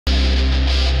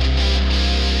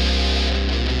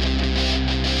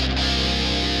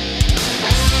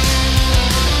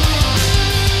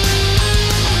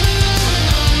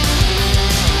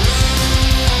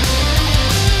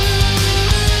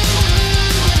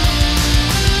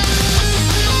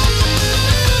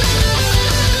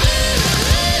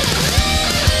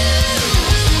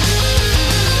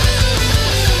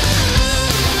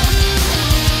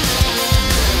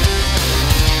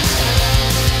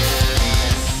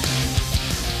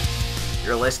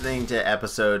listening to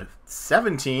episode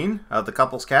 17 of the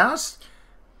Couples Cast.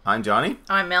 I'm Johnny.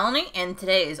 I'm Melanie, and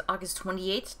today is August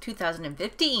 28th,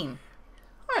 2015.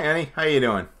 Hi, Annie. How you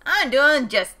doing? I'm doing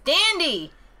just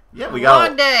dandy. Yeah, we got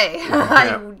long day.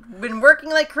 I've been working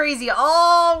like crazy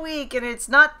all week, and it's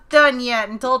not done yet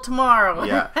until tomorrow.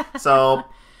 Yeah. So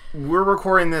we're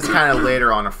recording this kind of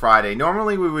later on a Friday.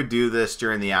 Normally we would do this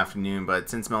during the afternoon, but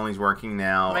since Melanie's working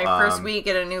now, my first week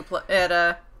at a new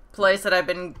place that I've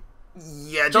been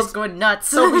just going nuts.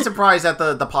 Don't be surprised that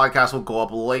the podcast will go up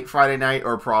late Friday night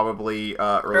or probably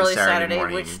early Saturday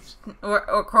morning. Which,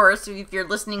 of course, if you're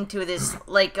listening to this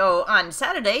on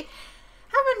Saturday,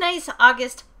 have a nice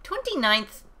August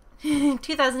 29th,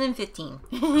 2015.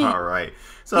 All right.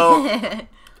 So,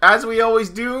 as we always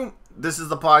do, this is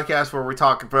the podcast where we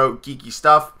talk about geeky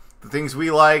stuff, the things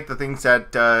we like, the things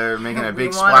that are making a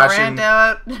big splash in.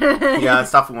 Yeah,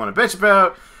 stuff we want to bitch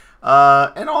about,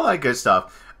 and all that good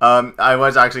stuff. I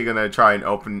was actually going to try and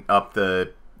open up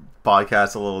the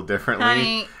podcast a little differently.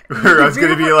 Honey, I was going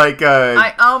to be like...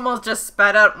 I almost just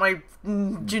spat out my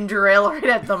ginger ale right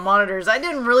at the monitors. I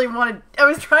didn't really want to... I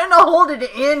was trying to hold it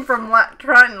in from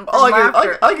laughter.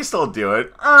 I can still do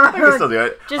it. I can still do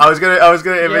it. I was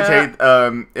gonna imitate,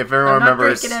 if everyone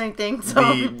remembers, anything, so.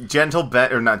 The Gentle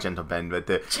Ben, or not Gentle Ben, but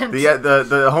the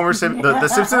Homer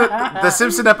the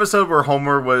Simpson episode where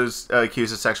Homer was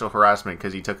accused of sexual harassment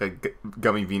because he took a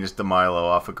gummy Venus de Milo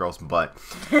off a girl's butt,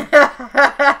 and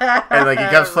like he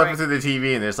kept flipping through the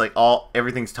TV, and there's like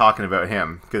everything's talking about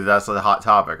him because that's the hot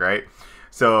topic, right?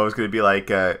 So I was gonna be like,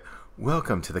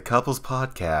 welcome to the Couples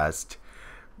Podcast.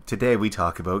 Today we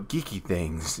talk about geeky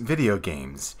things, video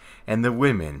games, and the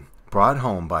women brought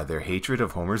home by their hatred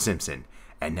of Homer Simpson.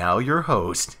 And now your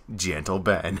host, Gentle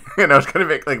Ben. And I was gonna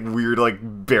make like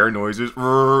weird bear noises.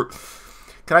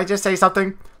 Can I just say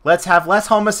something? Let's have less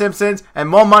Homer Simpsons and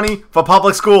more money for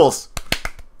public schools.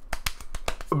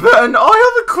 Ben,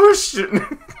 I have a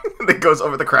question. That goes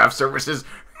over the craft services.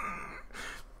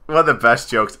 One of the best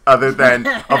jokes, other than,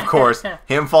 of course,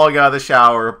 him falling out of the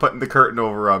shower, putting the curtain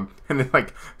over him, and then,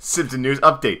 Simpson News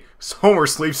update. Homer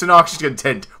sleeps in oxygen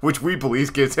tent, which we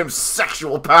believe gives him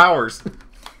sexual powers.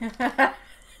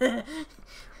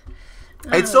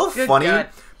 It's so funny. God.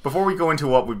 Before we go into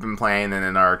what we've been playing and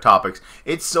in our topics,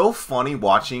 it's so funny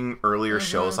watching earlier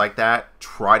shows like that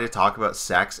try to talk about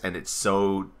sex, and it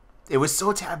was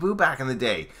so taboo back in the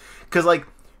day. Because,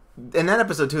 in that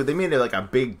episode too, they made it a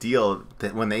big deal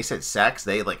that when they said sex,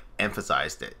 they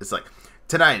emphasized it. It's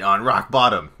tonight on Rock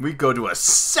Bottom, we go to a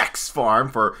sex farm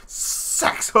for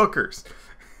sex hookers.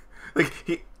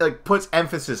 He puts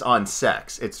emphasis on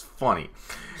sex. It's funny.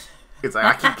 It's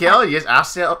I can kill you.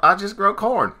 I just grow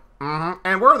corn.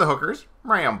 And where are the hookers?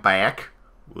 Ram back.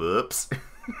 Whoops.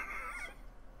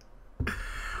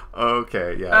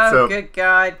 Okay, yeah. Oh, good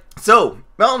God. So,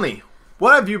 Melanie,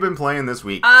 what have you been playing this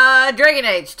week? Dragon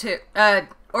Age 2,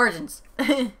 Origins.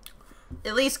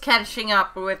 At least catching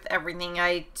up with everything.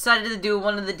 I decided to do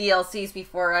one of the DLCs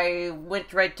before I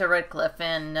went right to Redcliffe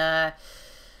and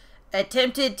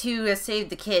attempted to save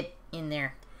the kid in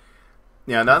there.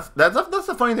 Yeah, that's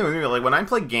the funny thing with me. When I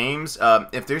play games,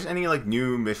 if there's any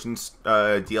new missions,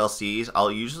 DLCs,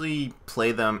 I'll usually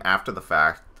play them after the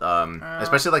fact.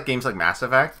 Especially games like Mass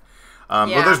Effect. Well,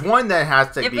 there's one that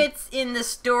has to if it's in the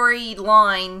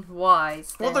storyline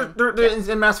wise. Well,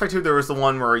 in Mass Effect 2, there was the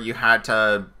one where you had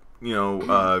to,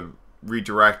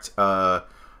 redirect a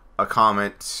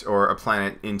comet or a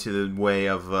planet into the way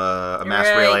of a mass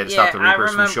relay to stop the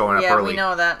Reapers from showing up early. Yeah, we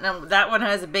know that. Now, that one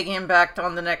has a big impact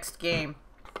on the next game.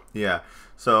 Yeah,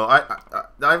 so I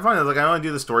find that I only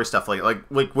do the story stuff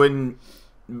like when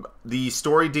the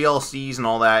story DLCs and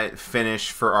all that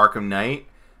finish for Arkham Knight.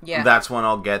 Yeah, that's when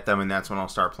I'll get them, and that's when I'll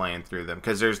start playing through them.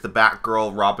 Because there's the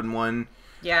Batgirl Robin one.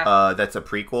 Yeah, that's a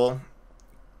prequel.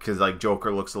 Because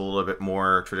Joker looks a little bit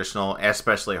more traditional,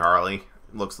 especially Harley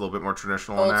looks a little bit more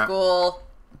traditional. Old school.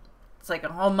 It's like a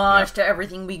homage to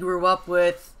everything we grew up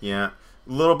with. Yeah,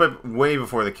 a little bit way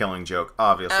before the Killing Joke,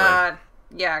 obviously.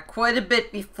 Yeah, quite a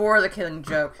bit before the Killing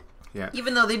Joke. Yeah,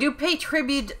 even though they do pay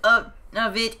tribute of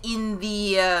it in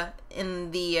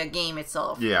the game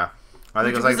itself. Yeah. I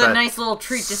think it was a nice little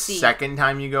treat to see. Second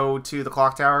time you go to the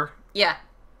clock tower? Yeah.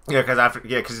 Yeah,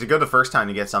 because you go the first time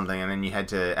you get something, and then you head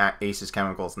to Ace's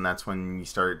Chemicals, and that's when you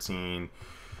start seeing,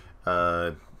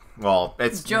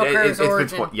 it's Joker's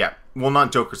origin. Yeah, well,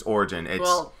 not Joker's origin.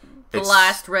 It's the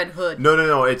last Red Hood.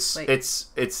 No. It's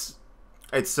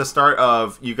the start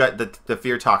of you got the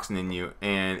fear toxin in you,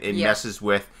 and it messes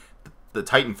with the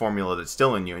Titan formula that's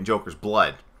still in you and Joker's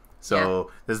blood.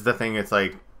 So this is the thing. It's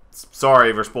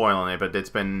sorry for spoiling it, but it's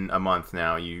been a month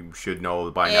now. You should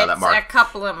know by now that Mark... It's a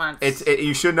couple of months.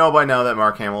 You should know by now that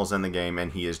Mark Hamill's in the game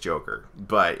and he is Joker.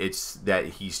 But it's that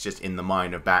he's just in the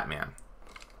mind of Batman.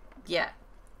 Yeah.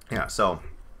 Yeah, so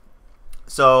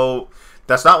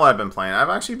that's not what I've been playing. I've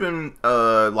actually been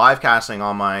live casting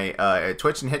on my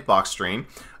Twitch and Hitbox stream.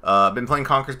 I've been playing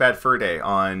Conker's Bad Fur Day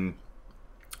on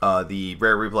the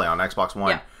Rare Replay on Xbox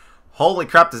One. Yeah. Holy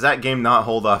crap, does that game not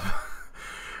hold up?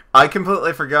 I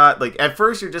completely forgot. Like, at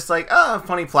first you're just like,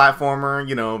 funny platformer,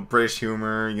 you know, British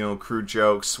humor, you know, crude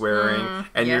jokes, swearing.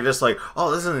 And you're just like,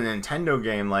 oh, this is a Nintendo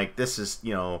game. Like, this is,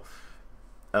 you know,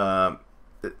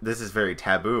 this is very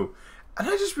taboo. And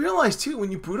I just realized, too,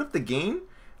 when you boot up the game,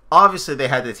 obviously they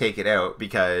had to take it out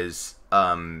because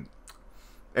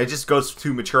it just goes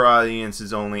to mature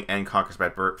audiences only and Conker's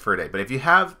Bad Fur Day. But if you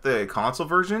have the console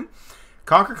version,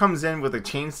 Conker comes in with a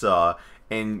chainsaw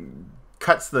and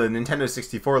cuts the Nintendo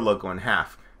 64 logo in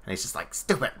half. And he's just like,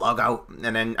 stupid logo.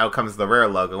 And then out comes the Rare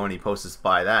logo and he posts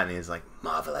by that and he's like,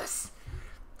 marvelous.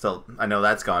 So I know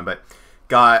that's gone, but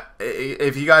God,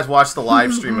 if you guys watch the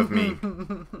live stream of me,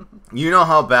 you know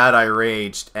how bad I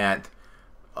raged at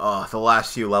the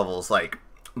last few levels. Like,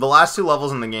 the last two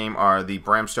levels in the game are the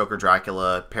Bram Stoker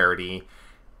Dracula parody,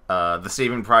 the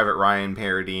Saving Private Ryan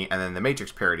parody, and then the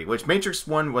Matrix parody, which Matrix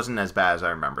 1 wasn't as bad as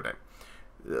I remembered it.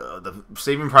 The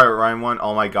Saving Private Ryan one,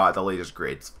 oh my god, the latest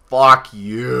grades. Fuck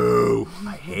you.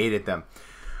 I hated them.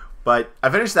 But I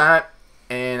finished that,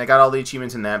 and I got all the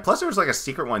achievements in that. Plus, there was like a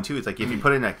secret one, too. It's like if you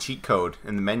put in a cheat code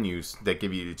in the menus that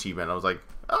give you the achievement. I was like,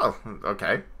 oh,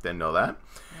 okay. Didn't know that.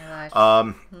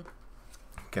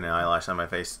 Get an eyelash on my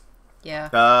face.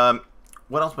 Yeah.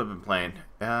 What else have I been playing?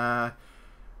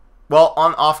 Well,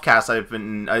 on Offcast, I've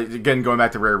been, again, going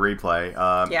back to Rare Replay.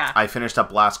 Yeah. I finished up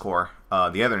Blast Core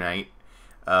the other night.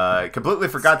 Completely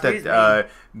forgot that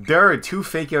there are 2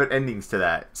 fake-out endings to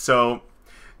that. So,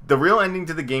 the real ending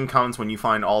to the game comes when you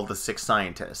find all the 6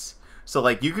 scientists. So,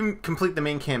 like, you can complete the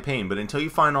main campaign, but until you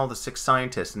find all the 6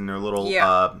 scientists in their little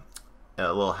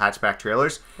little hatchback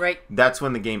trailers, right, that's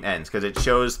when the game ends, because it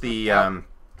shows the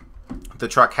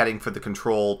truck heading for the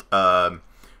controlled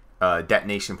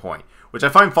detonation point. Which I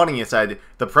find funny. It's that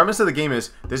the premise of the game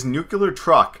is this nuclear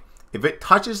truck, if it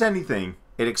touches anything,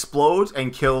 it explodes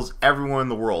and kills everyone in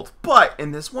the world. But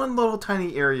in this one little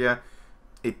tiny area,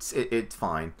 it's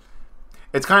fine.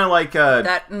 It's kind of like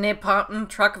that napalm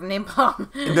truck of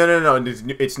napalm. No.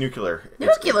 It's nuclear.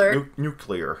 Nuclear.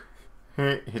 Nuclear.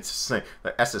 It's the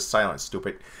S is silent.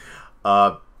 Stupid.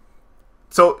 So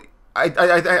I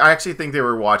actually think they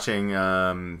were watching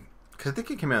because I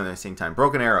think it came out at the same time.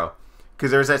 Broken Arrow. Because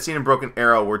there's that scene in Broken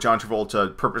Arrow where John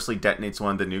Travolta purposely detonates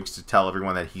one of the nukes to tell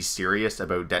everyone that he's serious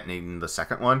about detonating the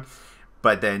second one.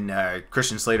 But then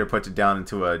Christian Slater puts it down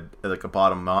into a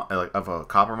bottom of a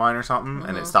copper mine or something,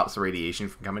 and it stops the radiation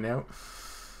from coming out.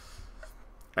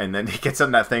 And then he gets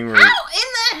on that thing where... How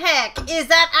in the heck is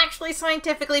that actually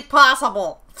scientifically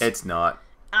possible? It's not.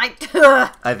 I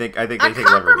think they take liberties.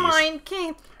 Copper mine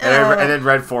can't... And then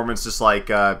Red Foreman's just like,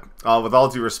 with all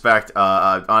due respect,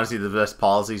 honestly, the best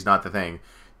policy is not the thing.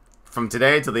 From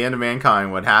today to the end of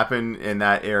mankind, what happened in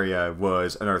that area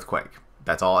was an earthquake.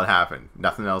 That's all that happened.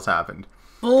 Nothing else happened.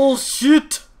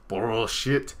 Bullshit. But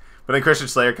then Christian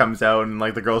Slater comes out and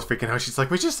like the girl's freaking out. She's like,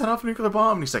 "We just set off a nuclear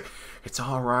bomb." And he's like, "It's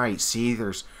all right. See,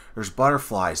 there's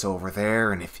butterflies over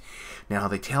there, and now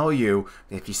they tell you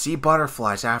if you see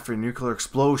butterflies after a nuclear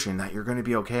explosion that you're going to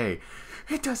be okay."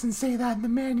 It doesn't say that in the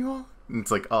manual. And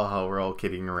it's like, oh, we're all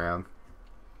kidding around.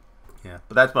 Yeah,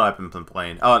 but that's what I've been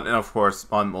playing. Oh, and of course,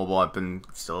 on mobile, I've been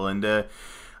still into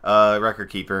Record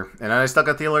Keeper. And I still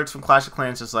got the alerts from Clash of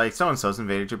Clans, just like, so-and-so's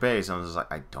invaded your base. And I was just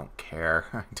like, I don't care.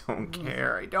 I don't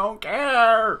care.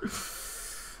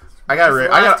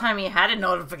 Last time you had a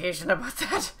notification about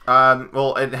that.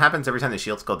 Well, it happens every time the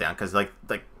shields go down, because like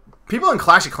people in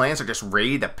Clash of Clans are just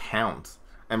ready to pounce.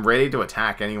 I'm ready to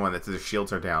attack anyone that their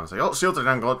shields are down. It's like, oh, shields are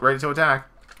down, go ready to attack.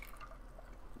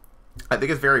 I think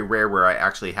it's very rare where I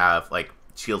actually have, like,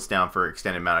 shields down for an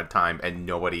extended amount of time and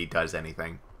nobody does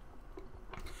anything.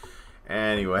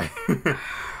 Anyway.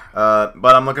 But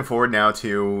I'm looking forward now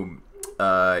to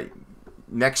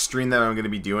next stream that I'm going to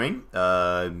be doing.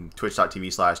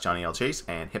 Twitch.tv/JohnnyLChase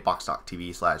and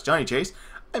Hitbox.tv/JohnnyChase.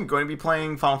 I'm going to be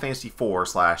playing Final Fantasy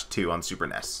 4/2 on Super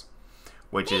NES.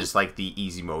 Which is like the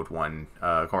easy mode one,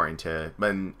 according to...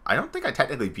 But I don't think I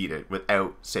technically beat it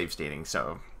without save stating,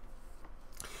 so...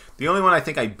 The only one I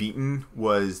think I've beaten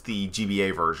was the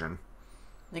GBA version.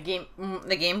 The Game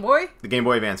Boy? The Game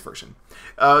Boy Advance version.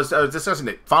 I was discussing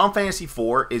it. Final Fantasy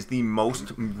IV is the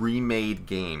most remade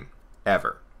game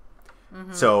ever.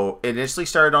 Mm-hmm. So, it initially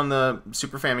started on the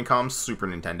Super Famicom, Super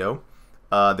Nintendo.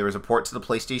 There was a port to the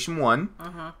PlayStation 1,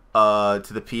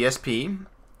 to the PSP,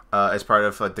 as part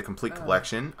of the complete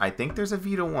collection. I think there's a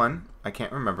Vita one. I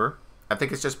can't remember. I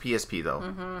think it's just PSP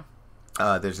though.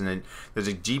 There's a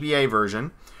GBA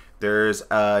version. There's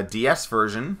a DS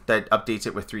version that updates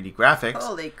it with 3D graphics.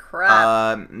 Holy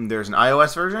crap! There's an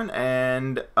iOS version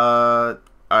and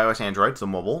iOS Android, so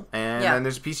mobile, and then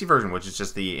there's a PC version, which is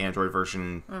just the Android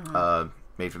version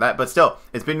made for that. But still,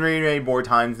 it's been remade more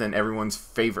times than everyone's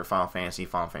favorite Final Fantasy,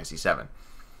 Final Fantasy VII.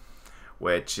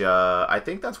 Which I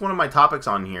think that's one of my topics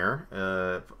on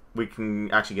here. We can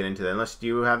actually get into that. Unless, do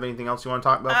you have anything else you want to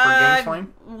talk about for Games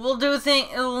Flame? We'll do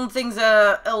things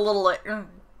a little.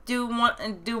 Do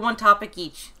one topic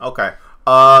each. Okay.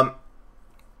 Well,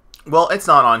 it's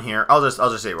not on here. I'll just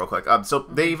say it real quick. So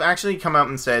they've actually come out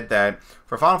and said that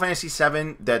for Final Fantasy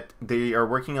VII that they are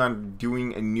working on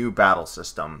doing a new battle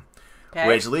system,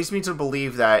 which leads me to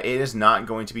believe that it is not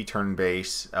going to be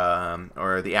turn-based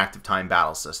or the active time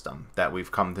battle system that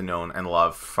we've come to know and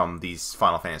love from these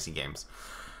Final Fantasy games.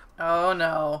 Oh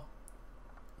no!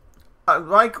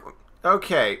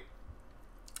 Okay.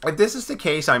 If this is the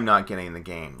case, I'm not getting the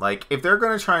game. Like, if they're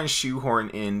going to try and shoehorn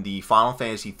in the Final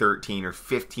Fantasy 13 or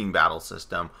 15 battle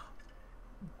system,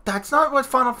 that's not what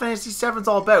Final Fantasy 7 is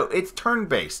all about. It's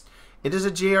turn-based. It is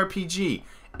a JRPG.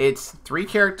 It's 3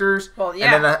 characters and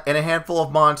then a handful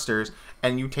of monsters,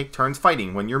 and you take turns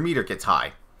fighting when your meter gets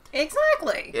high.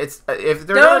 Exactly. It's if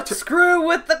they're don't screw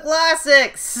with the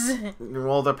classics.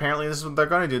 Well, apparently this is what they're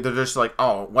going to do. They're just like,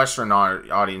 oh, Western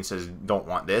audiences don't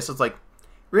want this. It's like,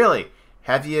 really?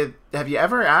 Have you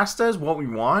ever asked us what we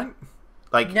want?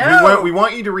 Like, no. we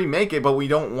want you to remake it, but we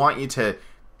don't want you to,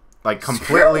 like,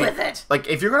 completely... Screw with it. Like,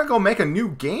 if you're going to go make a new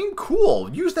game, cool.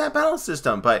 Use that battle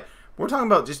system. But we're talking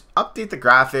about just update the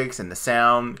graphics and the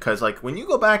sound. Because, like, when you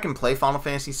go back and play Final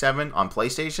Fantasy VII on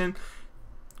PlayStation,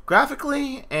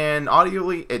 graphically and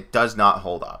audioly, it does not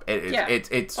hold up.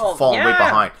 It's fallen way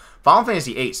behind. Final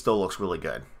Fantasy VIII still looks really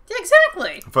good.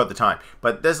 Exactly. For the time.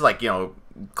 But this is like,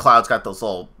 Cloud's got those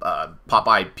little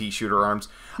Popeye pea shooter arms.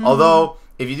 Although,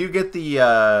 if you do get the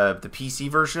PC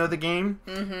version of the game,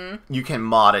 you can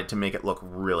mod it to make it look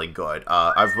really good.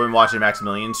 I've been watching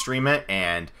Maximilian stream it,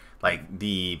 and like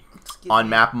the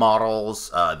on-map models,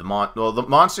 the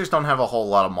monsters don't have a whole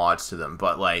lot of mods to them,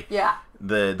 but like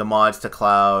the mods to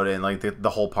Cloud and like the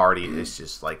whole party is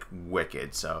just like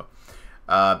wicked. So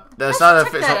that's not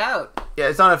official. That out. Yeah,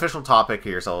 it's not an official topic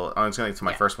here, so I'm just going to get to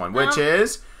my first one, which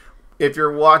is if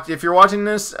you're watching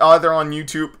this either on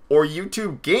YouTube or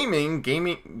YouTube Gaming,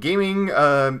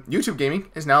 YouTube Gaming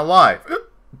is now live.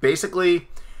 Basically,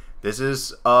 this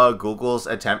is Google's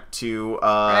attempt to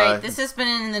right. This has been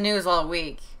in the news all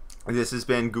week. This has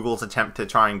been Google's attempt to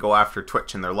try and go after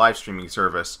Twitch and their live streaming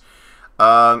service,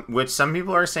 which some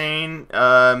people are saying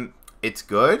it's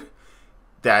good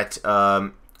that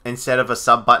instead of a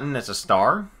sub button, it's a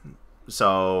star.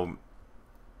 So,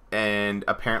 and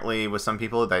apparently with some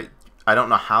people that I don't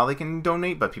know how they can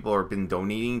donate, but people have been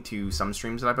donating to some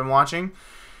streams that I've been watching.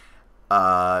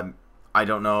 I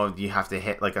don't know if you have to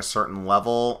hit like a certain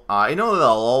level. I know that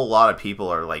a lot of people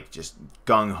are like just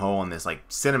gung-ho on this like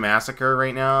Cinemassacre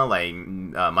right now, like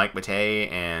Mike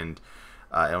Matei and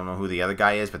I don't know who the other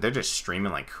guy is, but they're just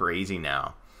streaming like crazy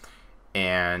now.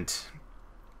 And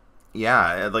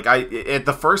yeah, like when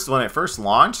it first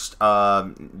launched,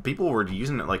 people were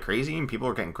using it like crazy, and people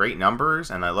were getting great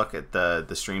numbers. And I look at the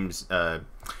streams, the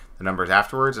numbers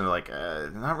afterwards, and they're like,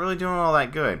 not really doing all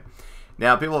that good.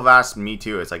 Now, people have asked me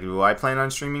too. It's like, do I plan on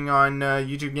streaming on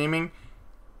YouTube Gaming?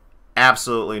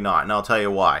 Absolutely not, and I'll tell you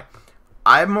why.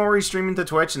 I'm already streaming to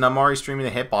Twitch, and I'm already streaming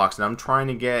to Hitbox, and I'm trying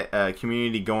to get a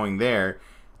community going there.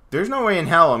 There's no way in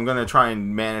hell I'm going to try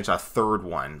and manage a third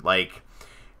one. Like,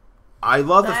 I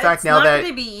love the fact now that... It's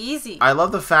not going to be easy. I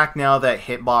love the fact now that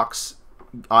Hitbox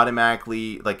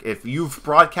automatically... Like, if you've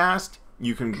broadcast,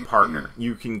 you can partner.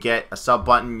 You can get a sub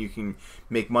button. You can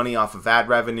make money off of ad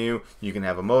revenue. You can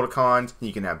have emoticons.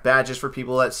 You can have badges for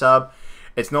people that sub.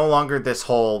 It's no longer this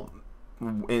whole,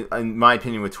 in my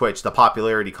opinion with Twitch, the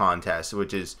popularity contest,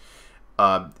 which is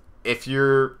if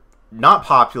you're not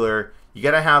popular, you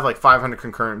got to have like 500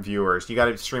 concurrent viewers. You got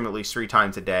to stream at least 3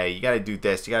 times a day. You got to do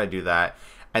this. You got to do that.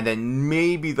 And then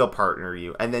maybe they'll partner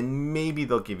you. And then maybe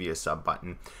they'll give you a sub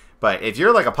button. But if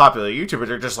you're like a popular YouTuber,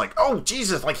 they're just like, oh,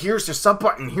 Jesus, like here's the sub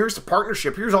button. Here's the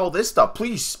partnership. Here's all this stuff.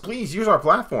 Please use our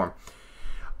platform.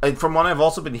 And from what I've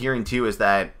also been hearing too is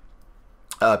that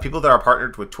people that are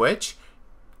partnered with Twitch,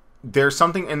 there's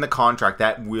something in the contract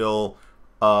that will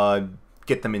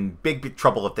get them in big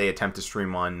trouble if they attempt to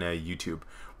stream on YouTube.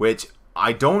 Which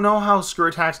I don't know how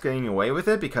Screwattack's getting away with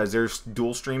it because there's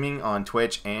dual streaming on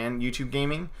Twitch and YouTube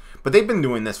Gaming. But they've been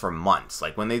doing this for months.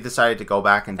 Like, when they decided to go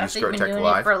back and do Screwattack Live. They've been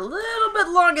doing it for a little bit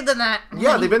longer than that.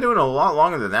 Yeah, they've been doing it a lot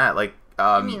longer than that. Like,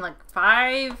 I mean, like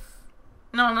 5...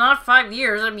 No, not 5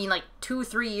 years. I mean, like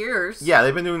 2-3 years. Yeah,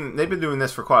 they've been doing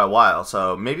this for quite a while.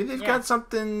 So maybe they've got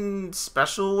something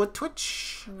special with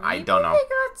Twitch. Maybe I don't know. They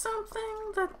got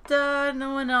something that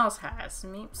no one else has.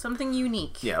 Maybe something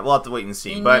unique. Yeah, we'll have to wait and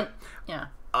see. But yeah,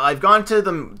 I've gone to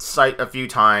the site a few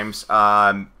times.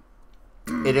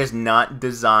 It is not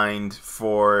designed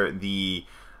for the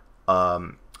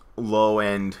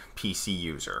low-end PC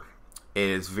user. It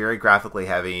is very graphically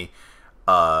heavy.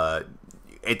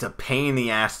 It's a pain in the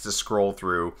ass to scroll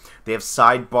through. They have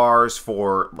sidebars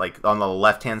for, like, on the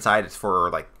left-hand side, it's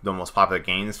for, like, the most popular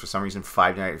games. For some reason,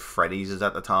 Five Nights at Freddy's is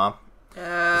at the top. It's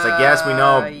like, yes, we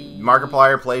know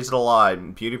Markiplier plays it a lot.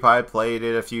 PewDiePie played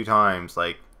it a few times.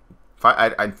 Like,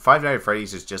 Five Nights at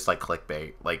Freddy's is just, like,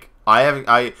 clickbait. Like,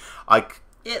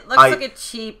 it looks like a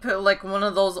cheap, like, one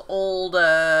of those old,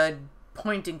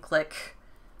 point-and-click...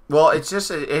 Well, it's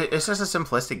just a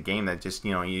simplistic game that just,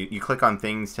 you know, you click on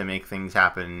things to make things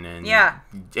happen, and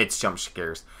it's jump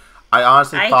scares. I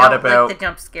honestly thought about like the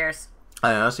jump scares.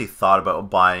 I honestly thought about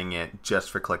buying it just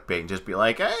for clickbait and just be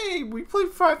like, hey, we played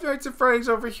Five Nights at Freddy's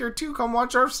over here too. Come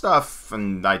watch our stuff.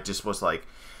 And I just was like,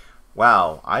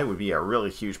 wow, I would be a really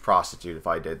huge prostitute if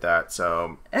I did that.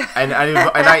 So, and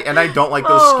I don't like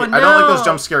those. I don't like those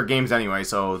jump scare games anyway,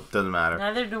 so it doesn't matter.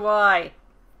 Neither do I.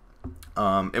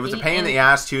 It was a pain in the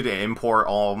ass, too, to import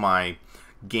all my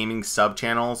gaming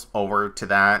sub-channels over to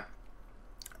that.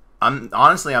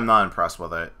 Honestly, I'm not impressed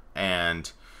with it,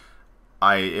 and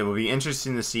it would be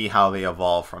interesting to see how they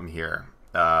evolve from here.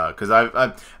 Because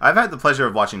I've had the pleasure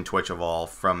of watching Twitch evolve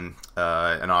from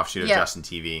an offshoot of Justin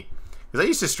TV. Because I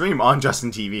used to stream on Justin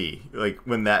TV, like,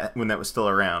 when that was still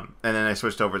around, and then I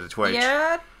switched over to Twitch.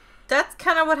 Yeah, that's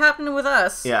kind of what happened with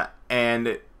us. Yeah,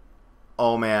 and...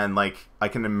 Oh man, like I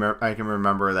can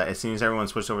remember that as soon as everyone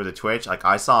switched over to Twitch, like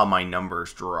I saw my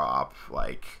numbers drop.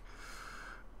 Like,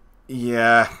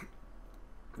 yeah,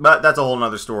 but that's a whole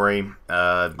nother story.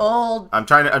 I'm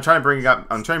trying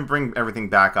to bring everything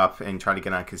back up and try to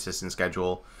get on a consistent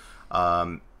schedule.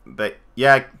 But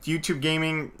yeah, YouTube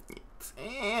gaming.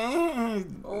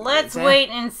 Let's wait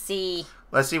and see.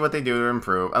 Let's see what they do to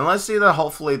improve, and let's see that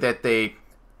hopefully that they.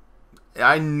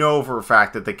 I know for a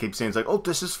fact that they keep saying, it's like, oh,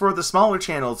 this is for the smaller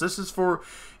channels. This is for,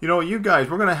 you know, you guys.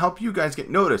 We're going to help you guys get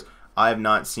noticed. I have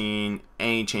not seen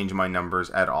any change in my numbers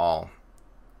at all.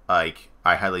 Like,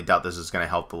 I highly doubt this is going to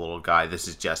help the little guy. This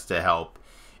is just to help,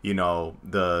 you know,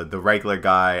 the regular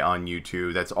guy on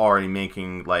YouTube that's already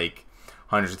making, like,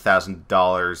 hundreds of thousands of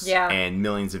dollars and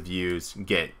millions of views.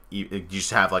 You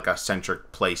just have, like, a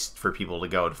centric place for people to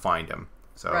go to find him.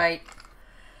 So. Right.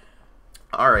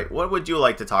 All right, what would you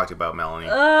like to talk about, Melanie?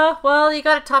 Well, you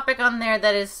got a topic on there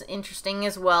that is interesting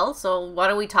as well. So why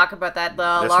don't we talk about that?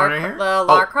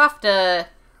 Lara Croft.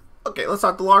 Okay, let's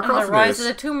talk the Lara Croft. The Rise of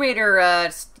the Tomb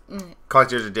Raider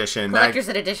Collector's Edition. Collector's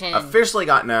Edition officially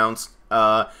got announced.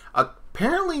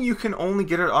 Apparently, you can only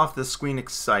get it off the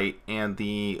Screenix site and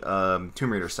the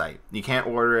Tomb Raider site. You can't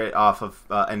order it off of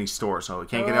any store, so you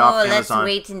can't get it off Amazon. Let's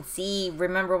wait and see.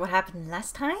 Remember what happened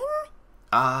last time?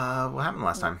 What happened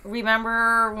last time?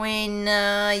 Remember when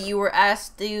you were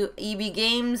asked the EB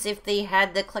Games if they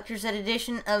had the collector's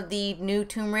edition of the new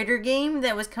Tomb Raider game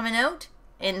that was coming out,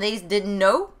 and they didn't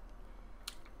know?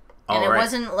 And it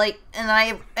wasn't like, and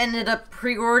I ended up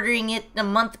pre-ordering it a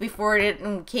month before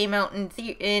it came out in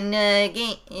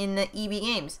the EB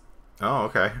Games. Oh,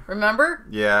 okay. Remember?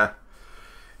 Yeah.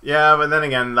 Yeah, but then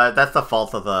again, that's the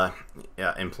fault of the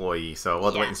employee. So we'll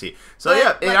have to wait and see. So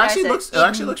but, it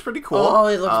actually looks pretty cool. Oh,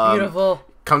 it looks beautiful.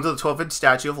 Comes with a 12-inch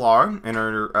statue of Lara in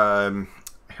her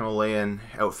Himalayan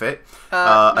outfit.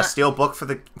 A steel book for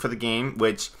the game,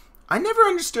 which I never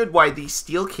understood why these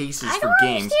steel cases for games. I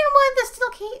don't understand why the steel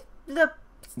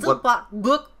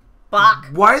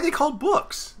book. Why are they called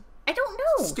books? I don't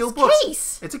know. Steel books.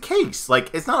 Case. It's a case.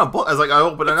 Like, it's not a book. I was like, I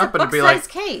open it up and it'd be like,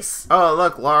 case. Oh,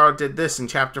 look, Lara did this in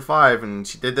chapter 5 and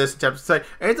she did this in chapter 6.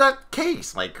 It's a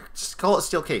case. Like, just call it a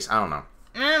steel case. I don't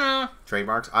know.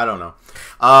 Trademarks? I don't know.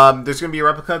 There's going to be a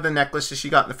replica of the necklace that she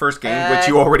got in the first game, which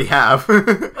you already have.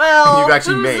 Well, you've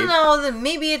actually made.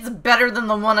 Maybe it's better than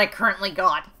the one I currently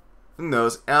got. Who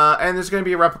knows? And there's going to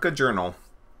be a replica journal.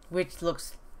 Which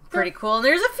looks pretty cool. And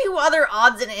there's a few other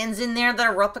odds and ends in there that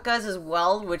are replicas as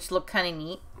well, which look kind of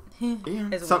neat.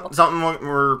 Yeah, something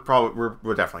we're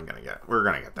definitely gonna get. We're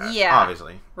gonna get that. Yeah,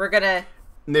 obviously. We're gonna.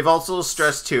 They've also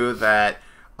stressed too that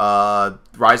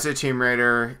Rise of the Tomb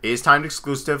Raider is timed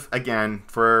exclusive again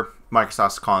for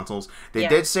Microsoft's consoles. They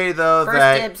did say, though,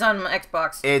 that... First dibs on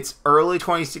Xbox. It's early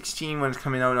 2016 when it's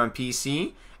coming out on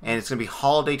PC, and it's going to be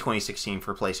holiday 2016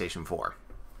 for PlayStation 4.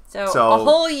 So a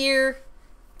whole year...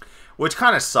 Which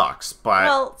kind of sucks, but...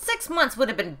 Well, 6 months would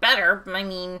have been better, I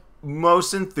mean...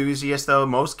 Most enthusiasts, though,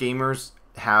 most gamers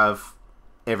have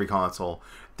every console.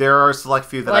 There are a select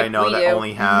few that I know that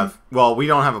only have... Well, we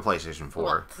don't have a PlayStation 4.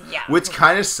 Well, yeah. Which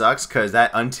kind of sucks, because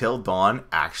that Until Dawn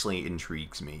actually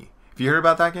intrigues me. Have you heard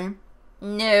about that game?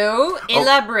 No.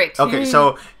 Elaborate. Okay,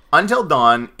 so Until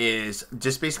Dawn is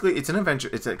just basically... It's an adventure...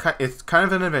 It's kind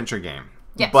of an adventure game.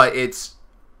 Yes. But it's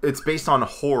based on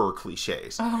horror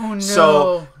cliches. Oh, no.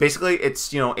 So, basically,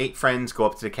 it's, 8 friends go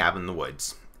up to the cabin in the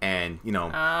woods. And,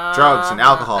 drugs and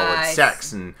alcohol and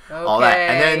sex and all that.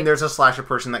 And then there's a slasher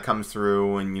person that comes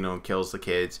through and, kills the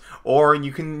kids. Or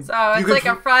you can... So, it's like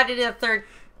a Friday the 13th...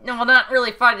 No, well, not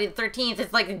really Friday the 13th.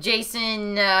 It's like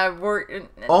Jason...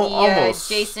 almost.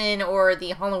 Jason or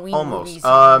the Halloween movies.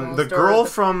 The girl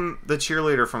from... The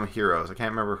cheerleader from Heroes. I can't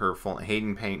remember her full...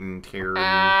 Hayden Payton, Terry...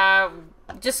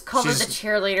 Just call her the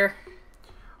cheerleader.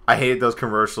 I hated those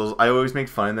commercials. I always make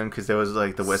fun of them because there was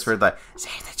like the whisper like,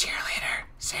 "Save the cheerleader,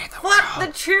 save the world." Fuck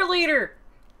the cheerleader.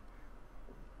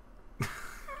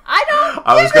 I don't.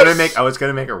 I was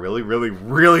gonna make a really, really,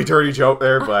 really dirty joke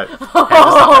there, but I had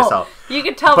to stop myself. You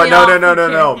can tell but me.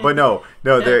 But no.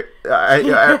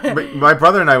 My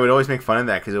brother and I would always make fun of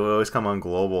that because it would always come on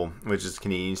Global, which is a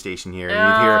Canadian station here.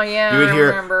 And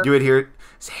you would hear,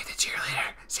 "Save the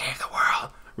cheerleader, save the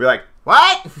world." We're like,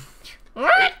 "What?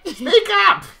 What? Speak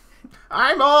up!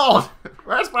 I'm old.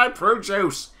 Where's my fruit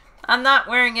juice? I'm not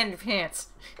wearing any pants."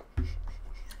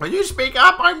 When you speak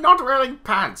up, I'm not wearing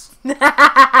pants.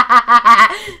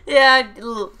 Yeah.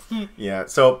 Yeah,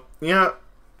 so,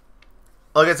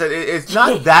 like I said, it's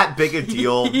not that big a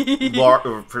deal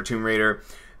for Tomb Raider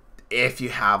if you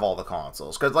have all the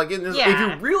consoles. Because, if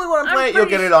you really want to play it, you'll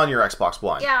get it on your Xbox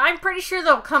One. Yeah, I'm pretty sure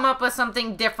they'll come up with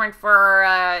something different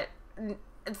for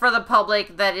the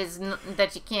public that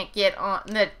you can't get on...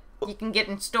 That you can get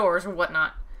in stores or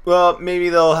whatnot. Well, maybe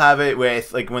they'll have it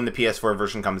with, when the PS4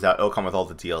 version comes out, it'll come with all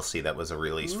the DLC that was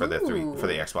released for the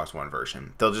Xbox One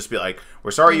version. They'll just be like,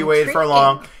 "We're sorry you waited for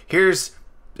long. Here's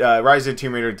Rise of the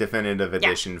Tomb Raider Definitive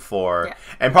Edition 4. Yeah.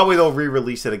 And probably they'll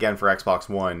re-release it again for Xbox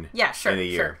One in a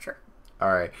year. Sure.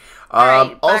 All right.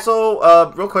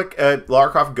 Also, real quick,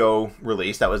 Lara Croft Go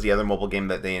release. That was the other mobile game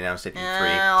that they announced at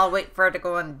E3. I'll wait for it to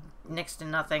go on next to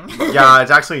nothing. Yeah,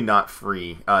 it's actually not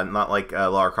free. Not like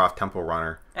Lara Croft Temple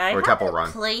Runner. Temple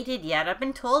Run. Played it yet. I've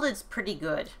been told it's pretty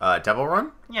good. Temple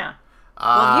Run? Yeah.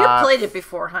 Well, you played it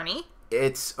before, honey.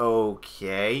 It's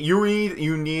okay. You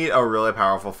need a really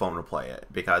powerful phone to play it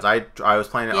because I was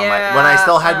playing it on my when I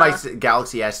still had my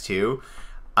Galaxy S2.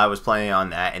 I was playing on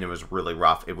that and it was really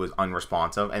rough. It was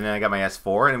unresponsive, and then I got my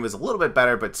S4 and it was a little bit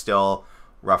better, but still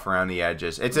rough around the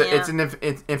edges. It's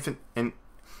an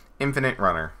infinite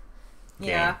runner.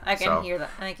 Yeah, I can hear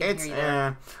that. I can hear you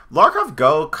there. Lara Croft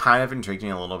Go kind of intrigued me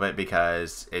a little bit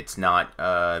because it's not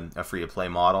a free-to-play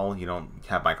model. You don't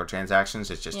have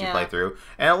microtransactions. It's just you play through.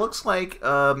 And it looks like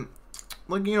one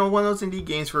of those indie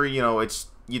games where, you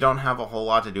don't have a whole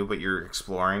lot to do, but you're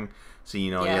exploring. So,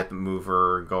 you have to move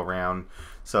or go around.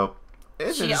 So,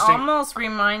 it's interesting. She almost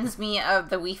reminds me of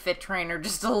the Wii Fit Trainer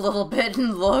just a little bit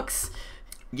in looks.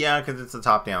 Yeah, because it's a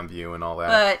top-down view and all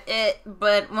that.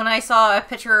 But when I saw a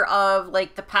picture of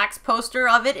the PAX poster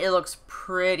of it, it looks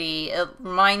pretty. It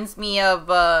reminds me of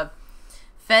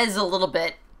Fez a little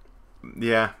bit.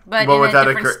 Yeah, but in a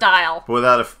different style. But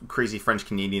without a crazy French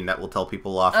Canadian that will tell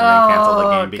people off and then cancel the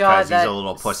game because he's a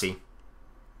little pussy.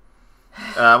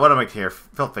 What am I here?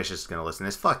 Phil Fish is gonna listen to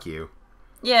this. Fuck you.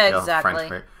 Yeah,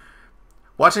 exactly.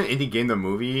 Watching Indie Game the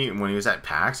movie when he was at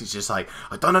PAX, he's just like,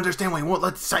 "I don't understand why he won't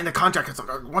let's sign the contract. It's like,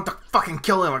 I want to fucking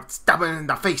kill him, stab him in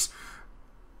the face."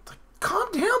 It's like,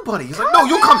 calm down, buddy. He's like, "No,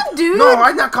 you come, dude. No,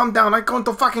 I not calm down. I'm going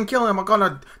to fucking kill him. I'm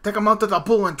gonna take him out to the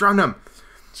pool and drown him."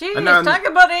 Jeez, talk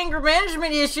about anger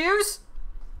management issues.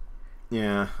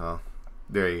 Yeah, well,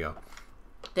 there you go.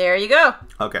 There you go.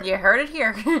 Okay, you heard it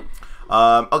here.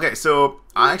 Okay, so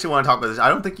I actually want to talk about this. I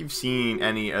don't think you've seen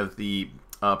any of the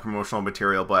promotional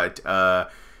material, but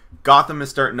Gotham is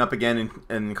starting up again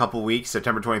in a couple weeks.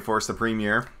 September 24th, the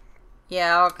premiere.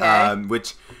 Yeah, okay.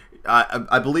 Which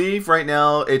I believe right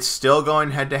now it's still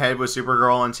going head-to-head with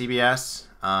Supergirl on CBS.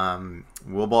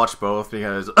 We'll watch both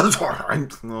because...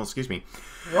 well, excuse me.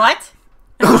 What?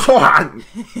 Let me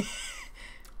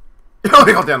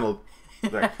go down a little...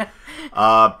 There.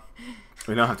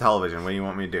 We don't have television. What do you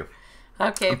want me to do?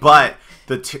 Okay. But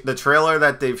the trailer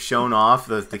that they've shown off,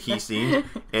 the key scene,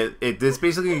 this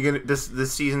basically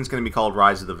this season's going to be called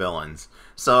Rise of the Villains.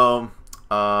 So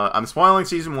I'm spoiling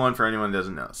season 1 for anyone who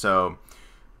doesn't know. So,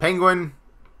 Penguin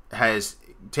has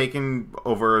taken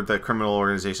over the criminal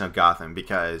organization of Gotham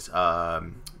because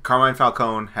Carmine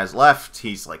Falcone has left.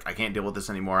 He's like, I can't deal with this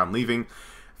anymore. I'm leaving.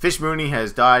 Fish Mooney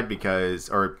has died because,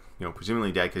 or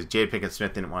presumably dead because Jada Pinkett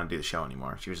Smith didn't want to do the show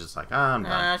anymore. She was just like, I'm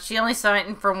done. She only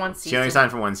signed for one season. She only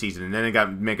signed for one season, and then it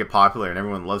got make it popular, and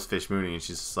everyone loves Fish Mooney, and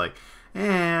she's just like,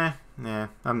 I'm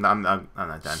not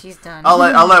done. She's done. I'll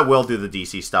let Will do the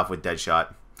DC stuff with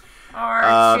Deadshot.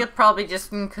 Or she'll probably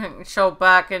just show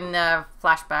back in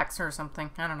flashbacks or something.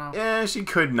 I don't know. Yeah, she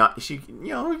could not. She,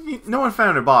 no one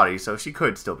found her body, so she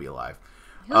could still be alive.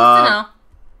 Who's to know?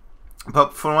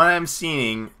 But from what I'm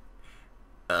seeing,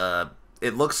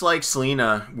 it looks like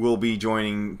Selena will be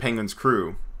joining Penguin's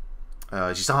crew.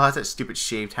 She still has that stupid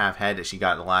shaved half head that she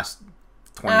got in the last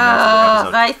 20 minutes of the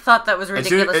episode. I thought that was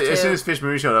ridiculous, too. As soon as Fish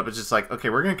Mooney showed up, it's just like, okay,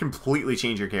 we're going to completely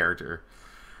change your character.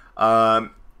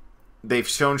 They've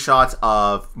shown shots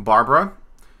of Barbara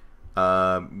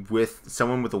with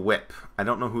someone with a whip. I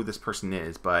don't know who this person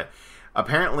is, but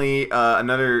apparently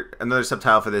another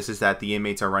subtitle for this is that the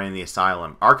inmates are running the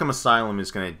asylum. Arkham Asylum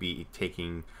is going to be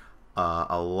taking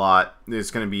a lot. It's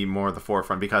going to be more at the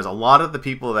forefront because a lot of the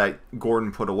people that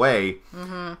Gordon put away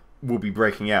will be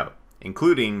breaking out,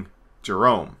 including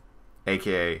Jerome,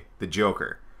 a.k.a. the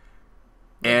Joker.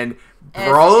 And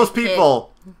for all those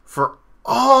people, for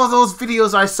all those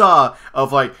videos I saw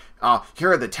of like,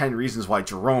 here are the 10 reasons why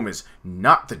Jerome is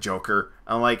not the Joker.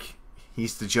 I'm like,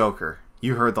 he's the Joker.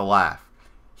 You heard the laugh.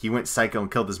 He went psycho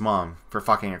and killed his mom for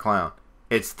fucking a clown.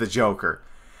 It's the Joker.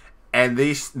 And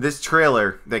this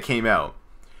trailer that came out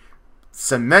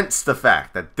cements the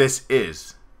fact that this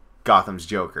is Gotham's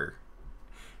Joker.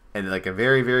 And like a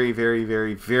very, very, very,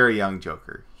 very, very young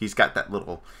Joker. He's got that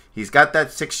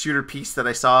 6-shooter piece that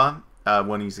I saw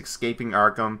when he's escaping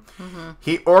Arkham.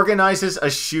 He organizes a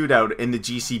shootout in the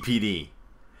GCPD.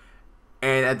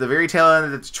 And at the very tail end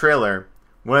of the trailer,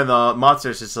 one of the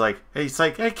monsters is like, hey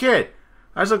kid,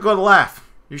 I just got to laugh.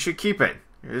 You should keep it.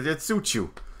 It suits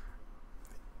you.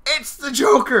 It's the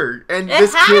Joker, and it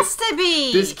has to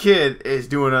be. This kid is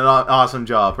doing an awesome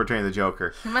job portraying the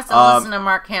Joker. He must have listened to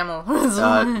Mark Hamill.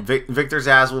 Victor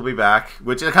Zsasz will be back,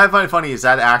 which I kind of find funny is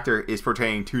that actor is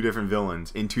portraying 2 different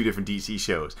villains in 2 different DC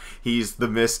shows. He's the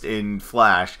Mist in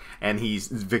Flash, and he's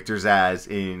Victor Zsasz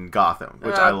in Gotham,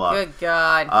 which I love. Good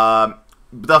God.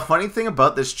 The funny thing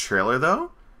about this trailer,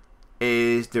 though,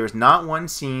 is there's not one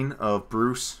scene of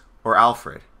Bruce or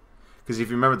Alfred. Because if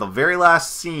you remember the very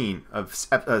last scene of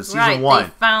season 1, they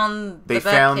found the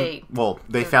Batcave. Well,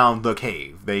 they found the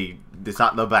cave. It's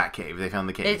not the Batcave. They found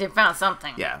the cave. They found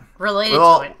something. Yeah, related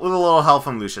to it. With a little help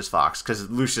from Lucius Fox, because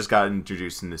Lucius got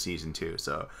introduced into season 2.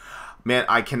 So, man,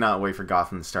 I cannot wait for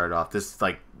Gotham to start off.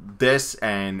 This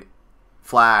and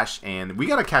Flash, and we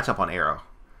got to catch up on Arrow.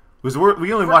 Because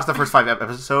we only watched the first 5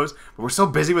 episodes, but we're so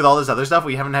busy with all this other stuff,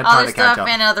 we haven't had time to catch up.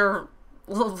 And other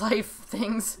life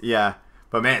things. Yeah.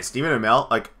 But man, Stephen Amell,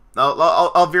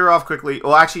 I'll veer off quickly.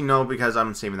 Well, actually, no, because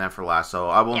I'm saving that for last, so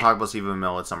I won't talk about Stephen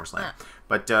Amell at SummerSlam.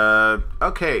 But,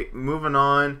 okay, moving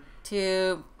on.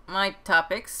 To my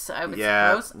topics, I would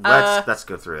suppose. Let's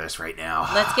go through this right now.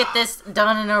 Let's get this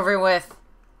done and over with.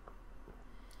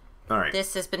 Alright.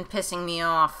 This has been pissing me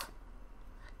off.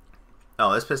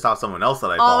 Oh, this pissed off someone else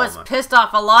that I follow. Oh, it's pissed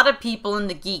off a lot of people in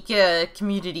the geek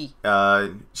community.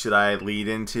 Should I lead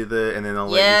into and then I'll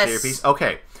let you say your piece?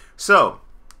 Okay. So,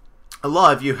 a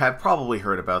lot of you have probably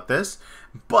heard about this,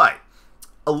 but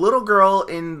a little girl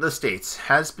in the States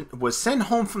was sent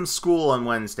home from school on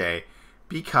Wednesday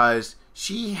because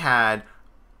she had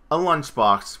a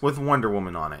lunchbox with Wonder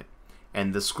Woman on it,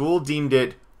 and the school deemed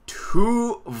it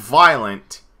too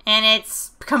violent. And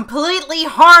it's completely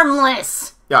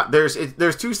harmless. Yeah, there's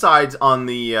 2 sides on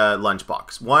the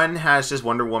lunchbox. One has just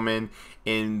Wonder Woman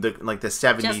in the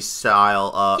 70s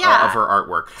style of her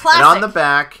artwork, classic. And on the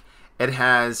back it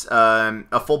has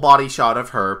a full body shot of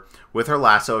her with her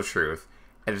lasso of truth,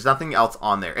 and there's nothing else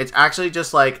on there. It's actually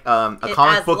just like a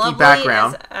comic booky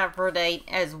background. As Aphrodite,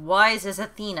 as wise as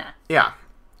Athena. Yeah,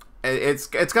 it's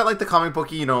got like the comic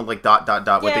booky, like ...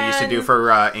 what they used to do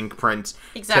for ink prints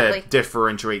to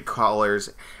differentiate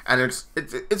colors, and it's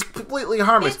completely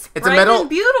harmless. It's bright and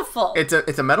beautiful.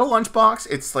 It's a metal lunchbox.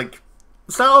 It's like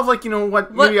style of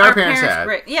what maybe our parents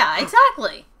had. Yeah,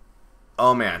 exactly.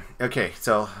 Oh man. Okay,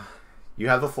 so. You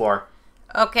have the floor.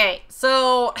 Okay,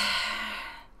 so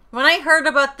when I heard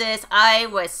about this, I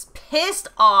was pissed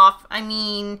off. I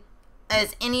mean,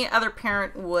 as any other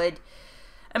parent would.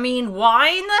 I mean, why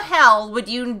in the hell would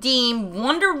you deem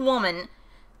Wonder Woman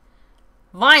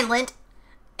violent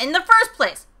in the first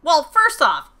place? Well, first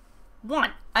off,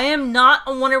 I am not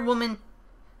a Wonder Woman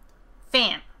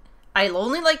fan. I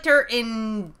only liked her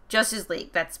in Justice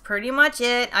League. That's pretty much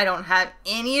it. I don't have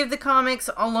any of the comics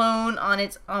alone on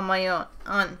my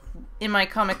own in my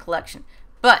comic collection.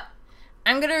 But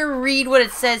I'm gonna read what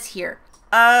it says here.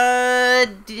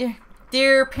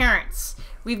 Dear parents,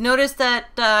 we've noticed that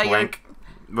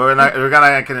we're not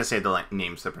gonna say the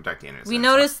names to protect the innocent. We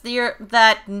noticed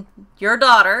that your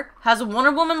daughter has a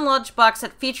Wonder Woman lunchbox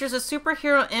that features a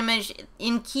superhero image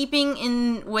in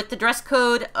keeping with the dress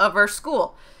code of our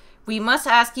school. We must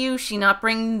ask you she not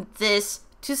bring this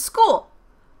to school.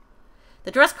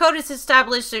 The dress code is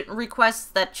established. It requests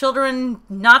that children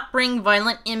not bring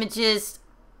violent images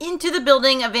into the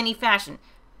building of any fashion.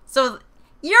 So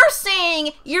you're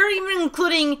saying you're even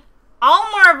including all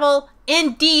Marvel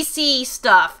and DC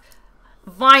stuff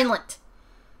violent.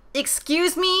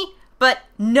 Excuse me, but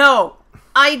no.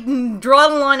 I draw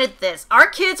the line at this. Our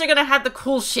kids are gonna have the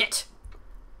cool shit.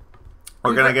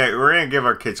 We're gonna give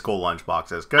our kids cool lunch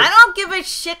boxes. I don't give a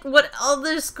shit what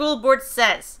other school board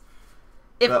says.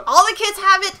 If all the kids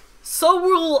have it, so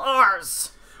will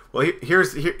ours. Well,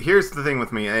 here's the thing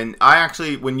with me, and I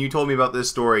actually, when you told me about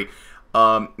this story,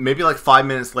 maybe like 5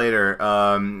 minutes later,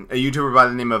 a YouTuber by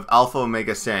the name of Alpha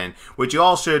Omega Sin, which you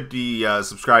all should be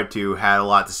subscribed to, had a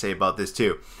lot to say about this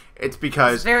too. It's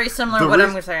because it's very similar to what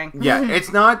I'm saying. Yeah,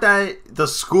 it's not that the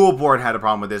school board had a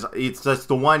problem with this. It's just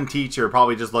the one teacher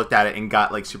probably just looked at it and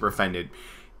got like super offended.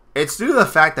 It's due to the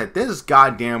fact that this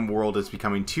goddamn world is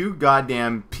becoming too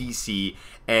goddamn PC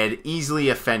and easily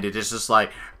offended. It's just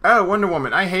like, oh, Wonder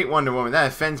Woman, I hate Wonder Woman. That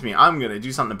offends me. I'm gonna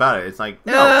do something about it. It's like,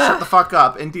 no, shut the fuck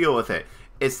up and deal with it.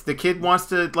 It's the kid wants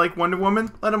to like Wonder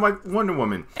Woman. Let him like Wonder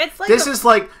Woman. It's like this is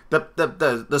like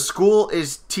the school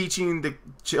is teaching the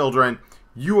children,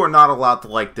 you are not allowed to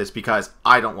like this because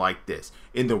I don't like this.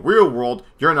 In the real world,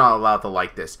 you're not allowed to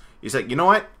like this. He's like, you know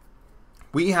what?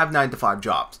 We have 9-to-5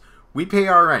 jobs. We pay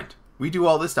our rent. We do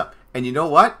all this stuff. And you know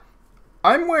what?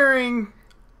 I'm not wearing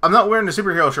a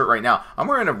superhero shirt right now. I'm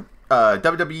wearing a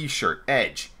WWE shirt.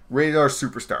 Edge. Rated R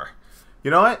Superstar.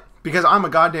 You know what? Because I'm a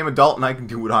goddamn adult and I can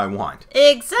do what I want.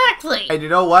 Exactly. And you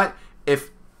know what?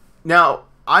 Now,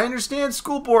 I understand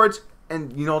school boards,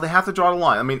 and, you know, they have to draw the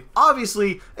line. I mean,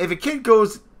 obviously, if a kid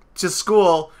goes to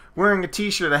school wearing a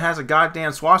t-shirt that has a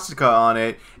goddamn swastika on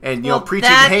it and, you know, preaching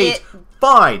hate,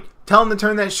 fine. Tell him to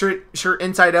turn that shirt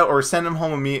inside out or send him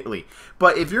home immediately.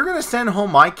 But if you're going to send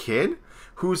home my kid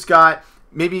who's got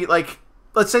maybe, like,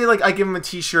 let's say, like, I give him a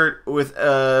t-shirt with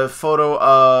a photo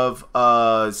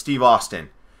of Steve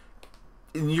Austin.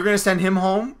 And you're going to send him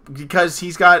home because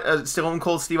he's got a Stone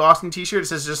Cold Steve Austin t-shirt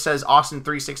that just says Austin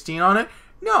 316 on it?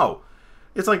 No.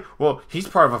 It's like, well, he's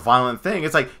part of a violent thing.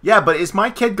 It's like, yeah, but is my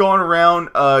kid going around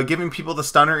giving people the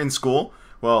stunner in school?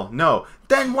 Well, no.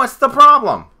 Then what's the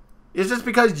problem? Is this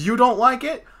because you don't like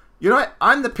it? You know what?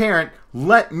 I'm the parent.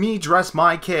 Let me dress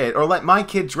my kid, or let my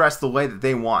kid dress the way that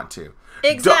they want to.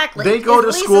 Exactly. They go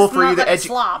to school for you to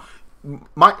educate.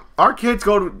 Our kids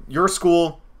go to your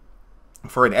school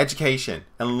for an education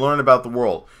and learn about the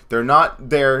world. They're not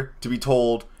there to be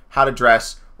told how to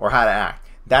dress or how to act.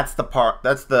 That's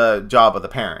the job of the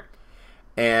parent.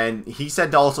 And he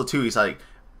said also too, he's like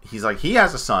he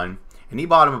has a son and he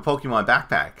bought him a Pokemon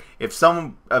backpack. If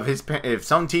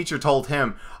some teacher told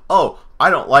him, "Oh, I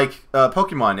don't like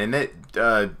Pokemon and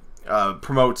it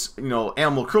promotes, you know,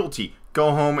 animal cruelty,"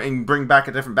 go home and bring back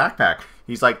a different backpack.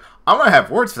 He's like, "I'm gonna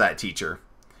have words for that teacher."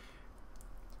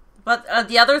 But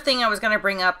the other thing I was going to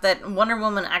bring up, that Wonder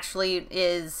Woman actually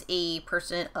is a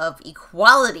person of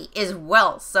equality as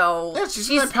well. So yeah,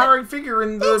 she's an empowering figure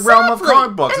in the realm of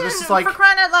comic books. And this is like, for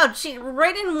crying out loud,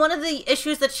 right in one of the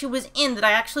issues that she was in that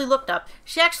I actually looked up,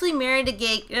 she actually married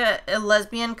a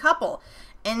lesbian couple,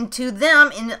 and to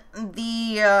them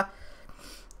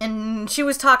and she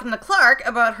was talking to Clark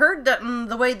about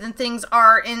the way that things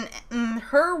are in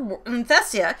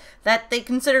Thessia, that they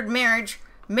considered marriage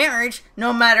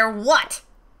no matter what.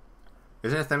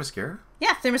 Isn't it Themyscira?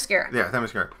 Yeah, Themyscira. Yeah,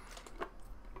 Themyscira.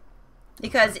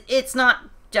 Because it's not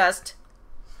just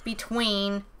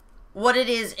between what it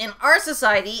is in our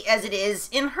society as it is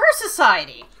in her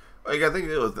society. Like, I think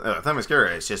it was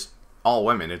Themyscira. It's just all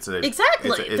women.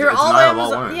 Exactly. They're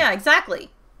all women. Yeah,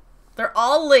 exactly. They're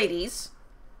all ladies.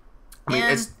 I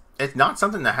mean, it's not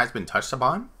something that has been touched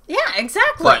upon. Yeah,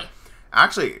 exactly. But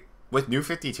actually, with New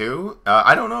 52,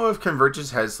 I don't know if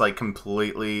Convergence has like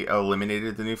completely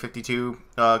eliminated the New 52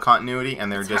 continuity,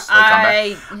 and they're just like come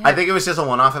back. I think it was just a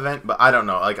one-off event, but I don't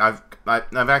know. Like I've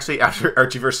actually, after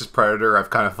Archie vs. Predator, I've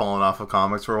kind of fallen off of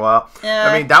comics for a while.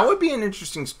 I mean, that would be an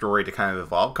interesting story to kind of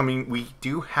evolve. I mean, we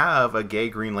do have a gay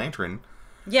Green Lantern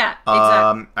Yeah,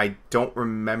 exactly. I don't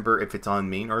remember if it's on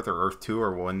main Earth or Earth 2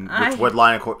 or what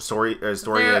line of story is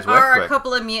with. There are a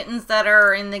couple of mutants that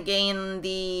are in the game.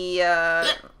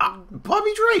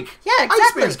 Bobby Drake. Yeah,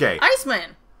 exactly. Iceman's gay.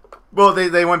 Iceman. Well,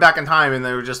 they went back in time and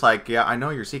they were just like, yeah, I know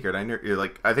your secret. I know you're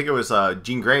like, I think it was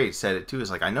Jean Grey said it too. It's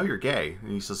like, I know you're gay,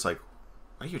 and he's just like,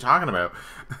 what are you talking about?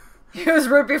 It was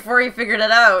right before he figured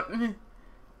it out.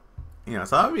 Yeah,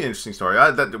 so that would be an interesting story.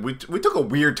 We took a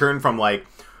weird turn from like,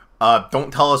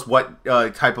 don't tell us what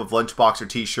type of lunchbox or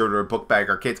T-shirt or book bag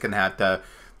our kids can have to.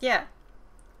 Yeah.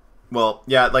 Well,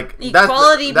 yeah, like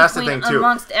equality that's the thing too.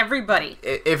 Amongst everybody.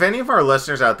 If any of our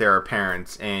listeners out there are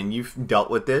parents and you've dealt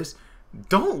with this,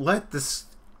 don't let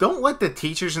the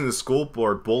teachers in the school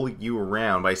board bully you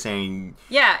around by saying,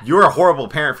 yeah, you're a horrible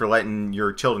parent for letting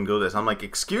your children go this. I'm like,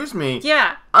 excuse me.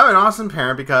 Yeah. I'm an awesome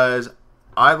parent because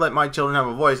I let my children have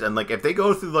a voice, and like if they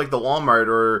go through like the Walmart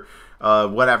or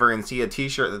whatever and see a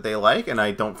T-shirt that they like, and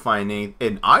I don't find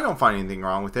anything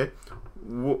wrong with it,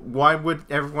 why would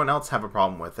everyone else have a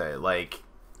problem with it? Like,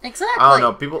 exactly. I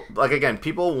don't know.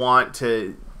 People want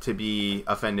to be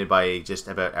offended by just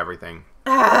about everything.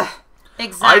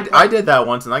 Exactly. I did that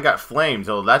once and I got flamed,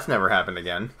 so that's never happened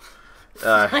again.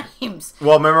 Flames.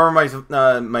 Well, remember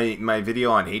my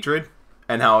video on hatred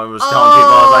and how I was telling people,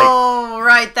 I was like, oh,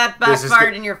 right, that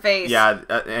backfired in your face. Yeah,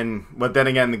 but then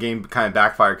again, the game kind of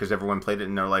backfired because everyone played it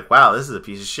and they're like, wow, this is a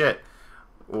piece of shit.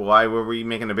 Why were we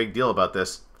making a big deal about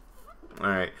this? All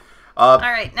right. All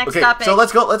right, next topic. So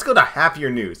let's go to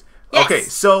happier news. Yes. Okay,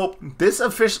 so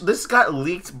this got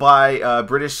leaked by a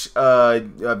British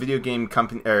video game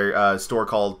company or store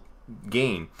called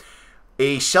Game.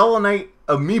 A Shovel Knight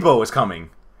Amiibo is coming.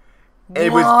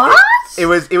 What? It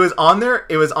was on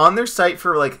their site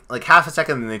for like half a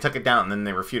second, and then they took it down, and then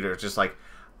they refuted it. It's just like,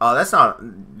 oh, that's not.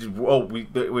 Oh, we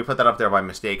put that up there by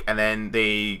mistake, and then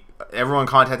everyone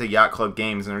contacted Yacht Club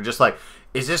Games, and they're just like,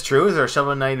 is this true? Is there a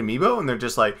Shovel Knight Amiibo? And they're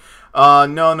just like, no,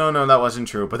 that wasn't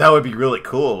true, but that would be really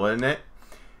cool, wouldn't it?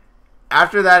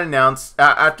 After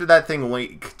that thing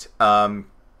leaked,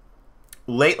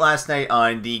 late last night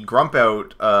on the Grump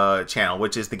Out channel,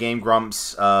 which is the Game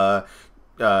Grumps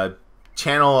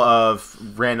channel of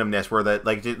randomness, where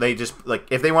they just like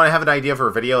if they want to have an idea for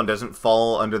a video and doesn't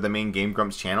fall under the main Game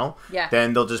Grumps channel,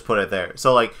 then they'll just put it there.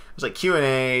 So like there's like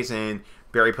Q&As, and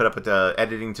Barry put up the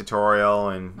editing tutorial,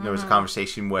 and there was a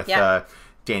conversation with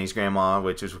Danny's grandma,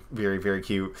 which was very, very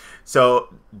cute.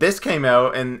 So this came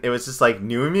out, and it was just like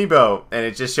new Amiibo, and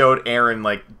it just showed Aaron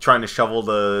like trying to shovel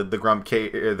the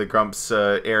Grumps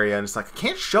area, and it's like, I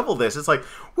can't shovel this. It's like,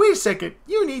 wait a second,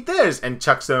 you need this, and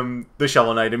chucks him the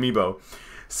Shovel Knight Amiibo.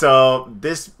 So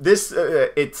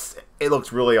it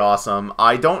looks really awesome.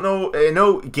 I don't know. I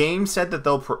know Game said that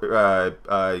they'll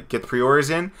get the pre-orders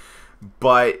in,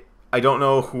 but I don't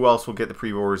know who else will get the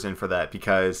pre-orders in for that,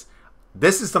 because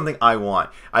this is something I want.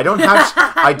 I don't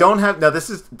have. Now this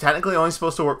is technically only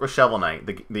supposed to work with Shovel Knight,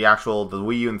 the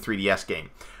Wii U and 3DS game.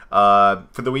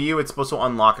 For the Wii U, it's supposed to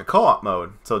unlock a co-op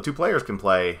mode, so 2 players can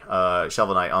play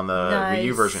Shovel Knight on the Wii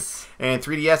U version. And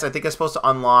 3DS, I think it's supposed to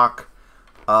unlock.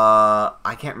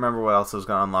 I can't remember what else it was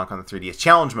going to unlock on the 3DS.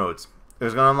 Challenge modes. It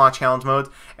was going to unlock challenge modes,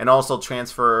 and also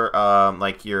transfer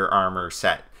like your armor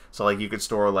set. So like you could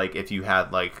store like if you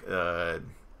had like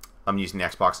I'm using the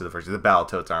Xbox as the version, the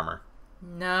Battletoads armor.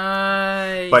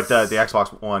 Nice. But the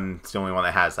Xbox One is the only one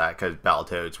that has that, because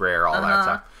Battletoads rare, all that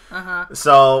stuff.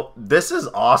 So this is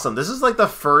awesome. This is like the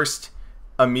first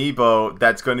Amiibo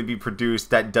that's going to be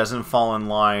produced that doesn't fall in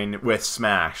line with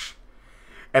Smash.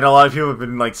 And a lot of people have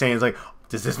been like saying, it's like,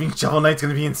 does this mean Shovel Knight's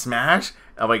going to be in Smash?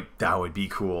 I'm like, that would be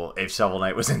cool if Shovel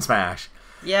Knight was in Smash.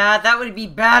 Yeah, that would be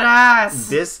badass.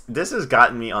 This has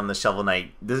gotten me on the Shovel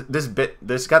Knight. This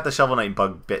got the Shovel Knight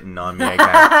bug bitten on me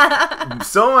again.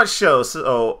 So much so.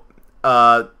 So,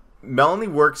 Melanie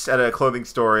works at a clothing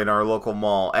store in our local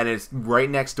mall, and it's right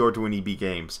next door to an EB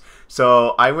Games.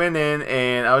 So I went in,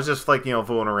 and I was just like,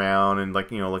 fooling around and like,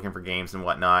 looking for games and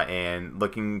whatnot, and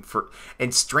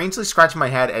strangely scratching my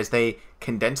head as they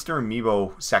condensed their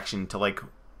Amiibo section to like,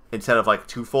 instead of like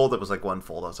 2-fold, it was like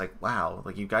 1-fold. I was like, wow,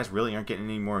 like you guys really aren't getting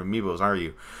any more Amiibos, are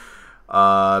you?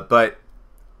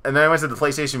 And then I went to the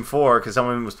PlayStation 4 because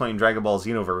someone was playing Dragon Ball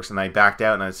Xenoverse, and I backed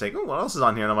out, and I was like, oh, what else is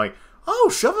on here? And I'm like, oh,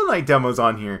 Shovel Knight demo's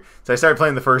on here. So I started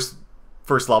playing the first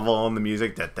level and the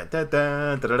music. I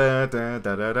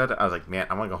was like, man,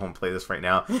 I want to go home and play this right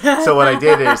now. So what I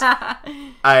did is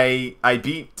I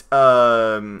beat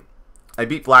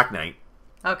Black Knight.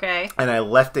 Okay. And I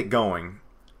left it going.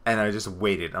 And I just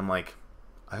waited. I'm like,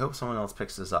 I hope someone else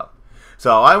picks this up.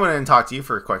 So I went in and talked to you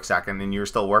for a quick second, and you were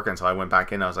still working, so I went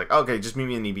back in. I was like, okay, just meet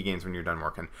me in EB Games when you're done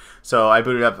working. So I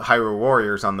booted up Hyrule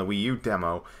Warriors on the Wii U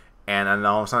demo, And then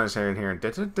all of a sudden, I'm sitting here, and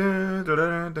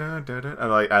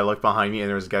like I look behind me, and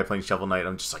there was a guy playing Shovel Knight.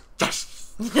 I'm just like,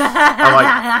 yes! I'm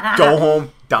like, go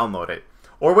home, download it,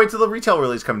 or wait till the retail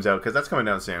release comes out because that's coming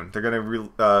out soon. They're gonna release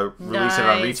it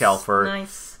on retail for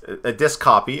a disc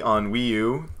copy on Wii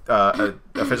U, a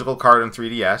physical card on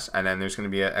 3DS, and then there's gonna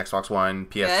be an Xbox One,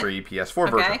 PS3, PS4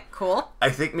 version. Okay, cool. I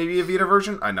think maybe a Vita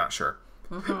version. I'm not sure.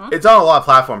 It's on a lot of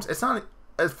platforms. It's not.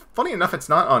 Funny enough, it's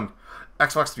not on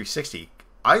Xbox 360.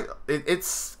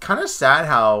 It's kind of sad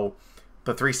how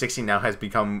the 360 now has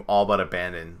become all but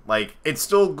abandoned. Like, it's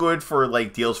still good for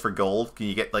like deals for gold.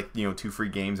 You get like 2 free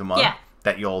games a month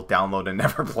that you'll download and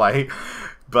never play.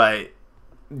 But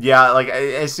yeah, like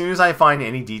as soon as I find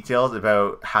any details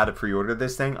about how to pre-order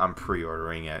this thing, I'm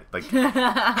pre-ordering it. Like,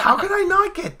 how could I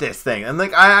not get this thing? And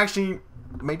like, I actually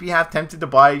maybe half tempted to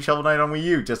buy Shovel Knight on Wii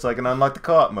U just so I can unlock the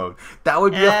co-op mode. That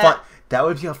would be a fun. That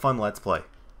would be a fun Let's Play.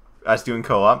 Us doing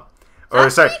co-op. Or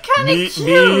sorry,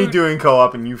 me doing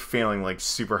co-op and you failing like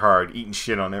super hard, eating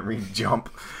shit on every jump.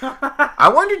 I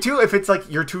wonder too if it's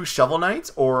like your 2 Shovel Knights,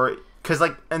 or because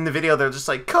like in the video they're just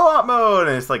like co-op mode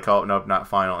and it's like co-op, nope, not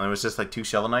final, and it was just like 2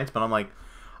 Shovel Knights. But I'm like,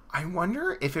 I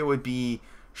wonder if it would be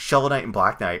Shovel Knight and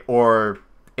Black Knight, or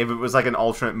if it was like an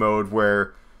alternate mode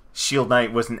where Shield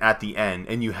Knight wasn't at the end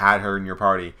and you had her in your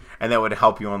party, and that would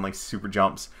help you on like super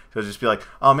jumps. So it'd just be like,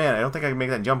 oh man, I don't think I can make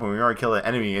that jump when we already killed an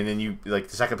enemy, and then you like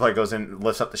the second player goes in,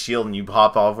 lifts up the shield, and you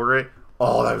hop over it.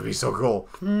 Oh, that would be so cool.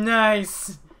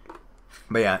 Nice.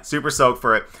 But yeah, super stoked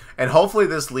for it, and hopefully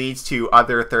this leads to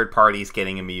other third parties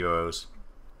getting amiibos,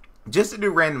 just to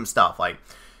do random stuff like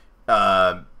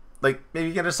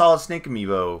maybe get a Solid Snake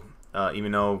amiibo,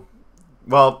 even though,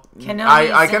 well,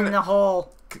 I can in the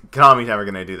hole. Konami's never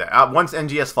going to do that. Once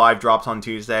NGS5 drops on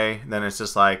Tuesday, then it's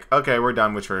just like, okay, we're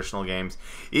done with traditional games.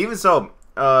 Even so,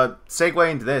 segue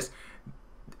into this.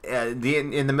 In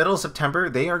the middle of September,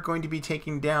 they are going to be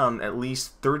taking down at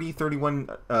least 31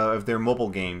 of their mobile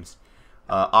games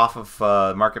off of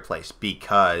Marketplace,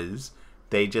 because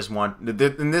they just want...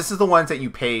 And this is the ones that you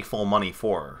pay full money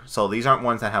for. So these aren't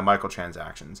ones that have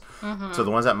microtransactions. So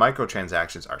the ones that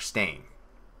microtransactions are staying.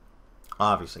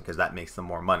 Obviously, because that makes them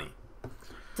more money.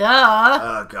 Duh.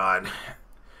 Oh god.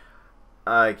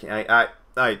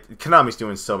 Konami's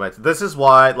doing so bad. This is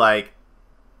why, like,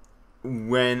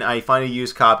 when I find a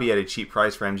used copy at a cheap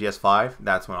price for MGS5,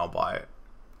 that's when I'll buy it.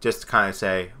 Just to kind of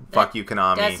say, fuck you,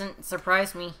 Konami. Doesn't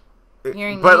surprise me.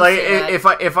 But like,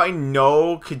 if I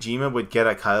know Kojima would get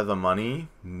a cut of the money,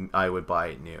 I would buy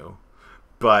it new.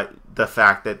 But the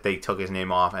fact that they took his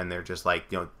name off and they're just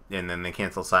like, and then they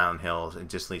canceled Silent Hills, it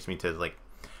just leads me to like,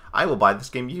 I will buy this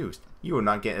game used. You will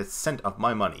not get a cent of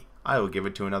my money. I will give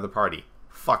it to another party.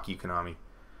 Fuck you, Konami.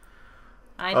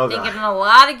 I think a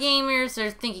lot of gamers are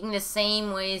thinking the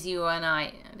same way as you and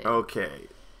I do. Okay.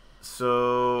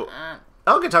 So...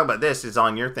 I can talk about this. It's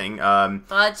on your thing.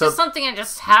 It's just something I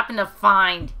just happened to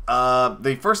find.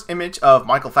 The first image of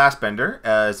Michael Fassbender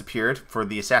has appeared for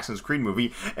the Assassin's Creed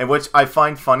movie, and which I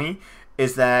find funny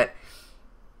is that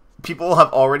people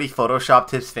have already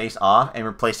photoshopped his face off and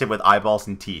replaced it with eyeballs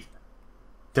and teeth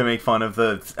to make fun of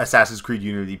the Assassin's Creed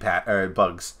Unity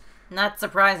bugs. Not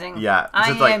surprising. Yeah.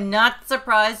 I am not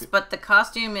surprised, but the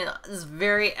costume is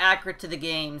very accurate to the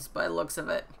games by the looks of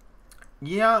it.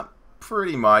 Yeah,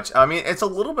 pretty much. I mean, it's a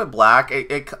little bit black.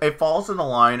 It falls in the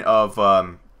line of,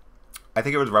 I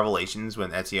think it was Revelations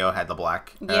when Ezio had the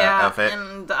black outfit.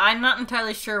 And I'm not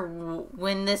entirely sure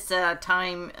when this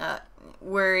time...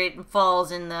 where it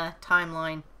falls in the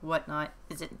timeline, whatnot.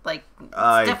 Is it like... It's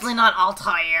definitely not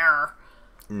Altair.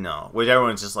 No, which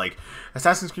everyone's just like,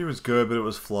 Assassin's Creed was good, but it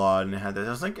was flawed, and it had this.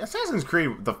 I was like, Assassin's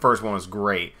Creed, the first one was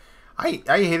great. I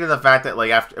hated the fact that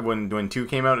like after when 2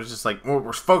 came out, it's just like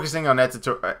we're focusing on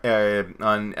Ezio.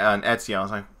 I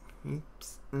was like,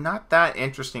 he's not that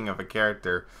interesting of a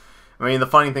character. I mean, the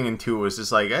funny thing in 2 was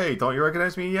just like, hey, don't you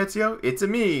recognize me, Ezio? It's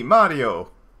me,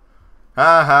 Mario.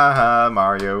 Ha ha ha,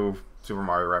 Mario. Super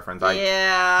Mario reference.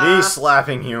 Yeah. Knee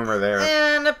slapping humor there.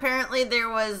 And apparently there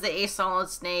was the Solid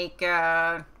Snake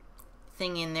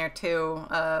thing in there too.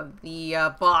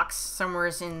 The box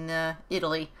somewhere in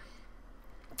Italy.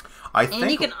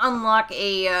 And you can unlock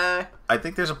a... I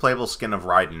think there's a playable skin of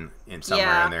Raiden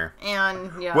somewhere in there.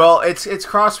 And yeah. Well, it's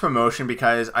cross promotion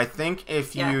because I think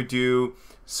if you do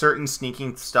certain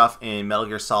sneaking stuff in Metal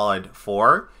Gear Solid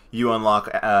 4, you unlock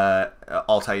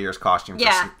Altair's costume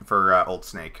for Old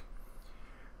Snake.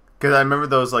 Because I remember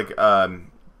those, like,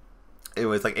 it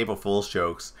was, like, April Fool's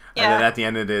jokes. Yeah. And then at the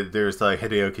end of it, there's, like,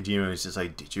 Hideo Kojima was just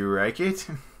like, did you like it?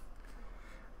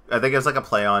 I think it was, like, a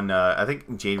play on, I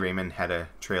think Jade Raymond had a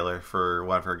trailer for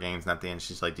one of her games, and at the end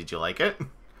she's like, did you like it?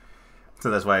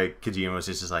 So that's why Kojima was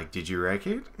just like, did you like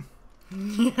it?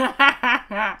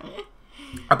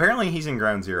 Apparently, he's in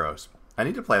Ground Zeroes. I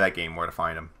need to play that game more to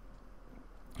find him.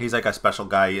 He's like a special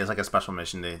guy. He has like a special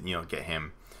mission to get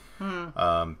him.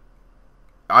 I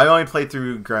only played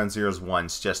through Ground Zeroes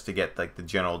once just to get like the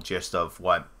general gist of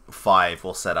what 5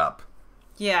 will set up.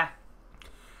 Yeah.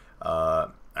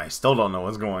 I still don't know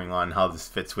what's going on, how this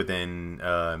fits within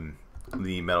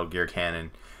the Metal Gear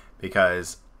canon,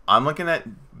 because I'm looking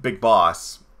at Big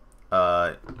Boss,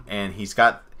 and he's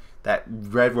got that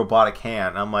red robotic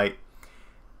hand. I'm like,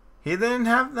 he didn't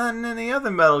have that in any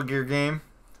other Metal Gear game,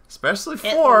 especially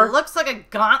 4. It looks like a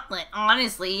gauntlet,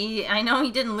 honestly. I know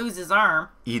he didn't lose his arm.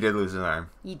 He did lose his arm.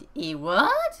 He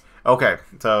what? Okay,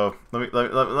 so let me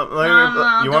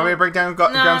you want me to break down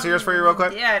Ground Zeroes for you real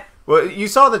quick? Yeah. Well, you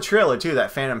saw the trailer too, that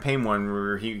Phantom Pain one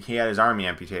where he had his arm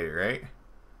amputated, right?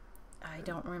 I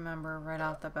don't remember right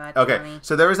off the bat. Okay, Johnny.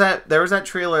 so there was that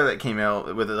trailer that came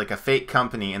out with like a fake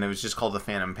company, and it was just called the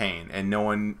Phantom Pain, and no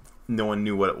one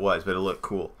knew what it was, but it looked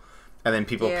cool, and then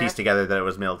people pieced together that it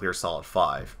was Metal Gear Solid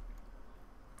 5.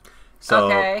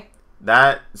 So okay.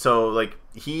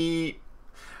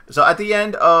 So at the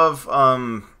end of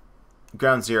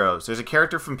Ground Zeroes, there's a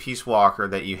character from Peace Walker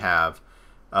that you have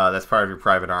that's part of your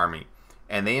private army,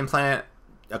 and they implant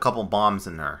a couple bombs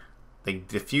in her. They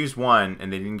defused one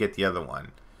and they didn't get the other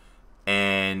one,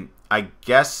 and I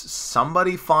guess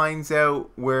somebody finds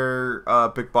out where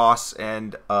Big Boss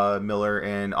and Miller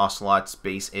and Ocelot's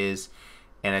base is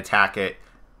and attack it,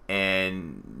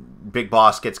 and Big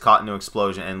Boss gets caught in an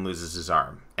explosion and loses his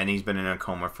arm, and he's been in a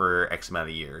coma for X amount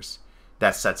of years.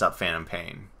 That sets up Phantom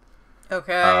Pain.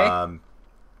 Okay.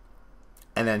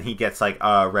 And then he gets like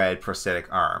a red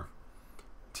prosthetic arm.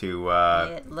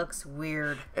 It looks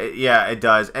weird. Yeah, it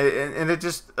does, and it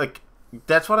just like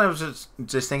that's what I was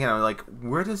just thinking. I was like,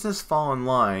 where does this fall in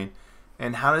line,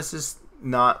 and how does this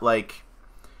not like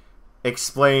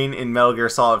explain in Metal Gear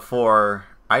Solid 4?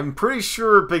 I'm pretty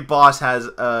sure Big Boss has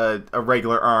a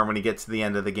regular arm when he gets to the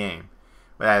end of the game,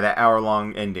 that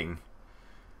hour-long ending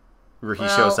where he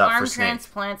shows up for Snake. Arm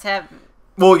transplants have.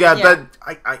 Well, yeah,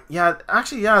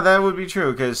 that would be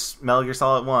true, because Metal Gear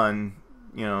Solid 1,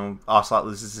 Ocelot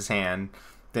loses his hand,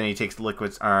 then he takes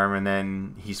Liquid's arm, and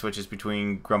then he switches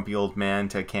between Grumpy Old Man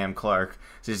to Cam Clark.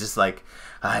 So he's just like,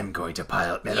 I'm going to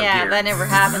pilot Metal Gear. Yeah, that never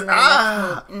happened.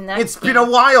 It's been a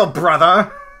while,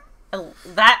 brother!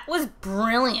 That was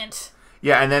brilliant.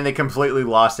 Yeah, and then they completely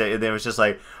lost it, and it was just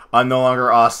like, I'm no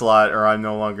longer Ocelot, or I'm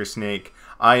no longer Snake.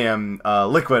 I am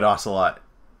Liquid Ocelot.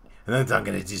 And then I'm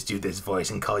gonna just do this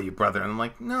voice and call you brother, and I'm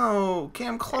like, no,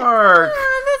 Cam Clark,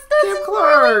 Cam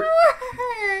Clark,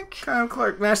 Cam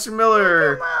Clark, Master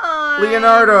Miller,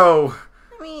 Leonardo,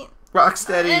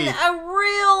 Rocksteady, and a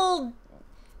real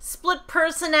split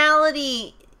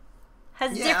personality,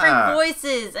 has different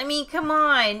voices. I mean, come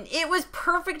on, it was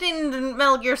perfect in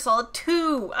Metal Gear Solid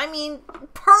 2. I mean,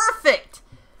 perfect.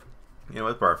 It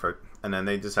was perfect, and then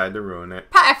they decided to ruin it.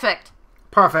 Perfect.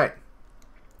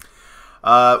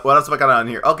 What else have I got on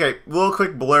here? Okay, little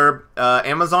quick blurb.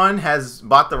 Amazon has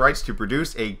bought the rights to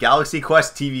produce a Galaxy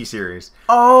Quest TV series.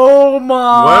 Oh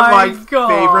my One of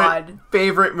my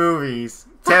favorite movies.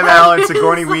 Tim Allen,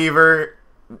 Sigourney Weaver,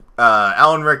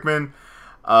 Alan Rickman.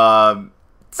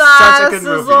 Such a good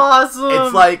movie. Awesome.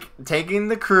 It's like taking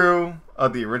the crew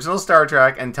of the original Star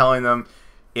Trek and telling them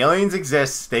aliens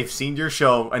exist, they've seen your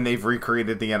show, and they've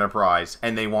recreated the Enterprise,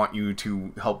 and they want you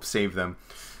to help save them.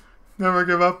 Never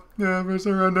give up. Never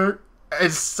surrender.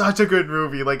 It's such a good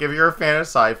movie. Like, if you're a fan of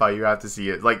sci-fi, you have to see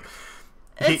it. Like,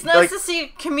 it's nice to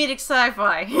see comedic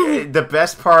sci-fi. The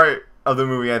best part of the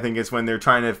movie, I think, is when they're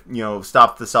trying to,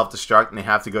 stop the self-destruct, and they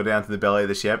have to go down to the belly of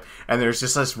the ship, and there's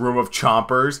just this room of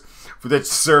chompers that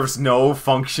serves no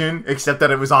function except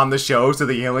that it was on the show, so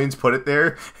the aliens put it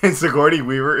there, and Sigourney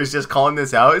Weaver is just calling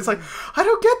this out. It's like, I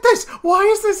don't get this. Why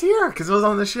is this here? Because it was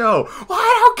on the show. Well,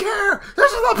 I don't care.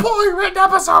 This is a poorly written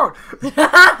episode.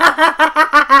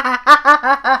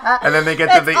 And then they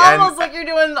get to the end. It's almost like you're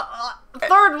doing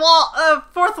fourth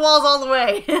walls all the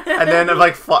way. And then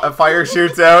like a fire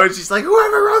shoots out, and she's like,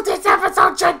 whoever wrote this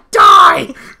episode should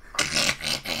die.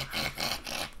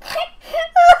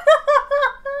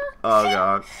 Oh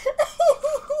god.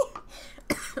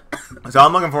 So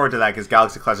I'm looking forward to that, because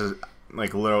Galaxy Quest is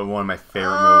like literally one of my favorite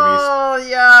movies. Oh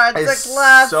yeah, it's a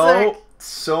classic.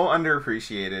 So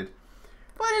underappreciated.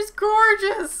 But it's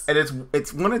gorgeous. And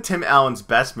it's one of Tim Allen's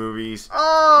best movies.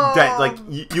 Oh, that like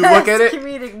you look at it,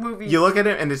 comedic movie. You look at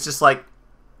it, and it's just like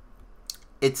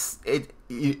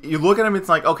you look at him, it's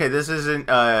like, okay, this isn't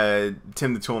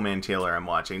Tim the Toolman Taylor I'm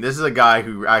watching. This is a guy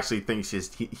who actually thinks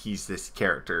he's this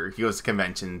character. He goes to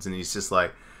conventions, and he's just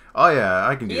like, oh yeah,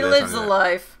 I can do this. He lives a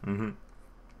life. Mm-hmm.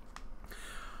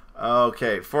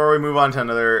 Okay, before we move on to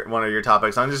another one of your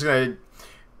topics, I'm just gonna.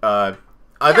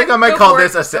 I think I might call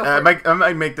this I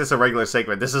might make this a regular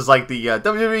segment. This is like the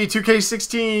WWE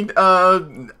 2K16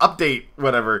 update,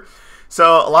 whatever.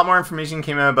 So a lot more information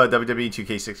came out about WWE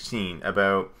 2K16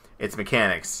 about its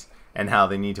mechanics and how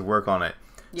they need to work on it.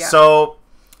 Yeah. So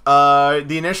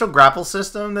the initial grapple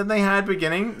system that they had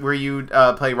beginning, where you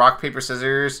play rock paper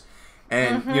scissors,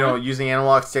 and using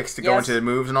analog sticks to go into the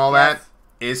moves and all that,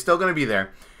 is still going to be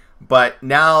there. But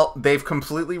now they've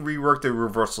completely reworked the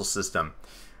reversal system.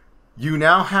 You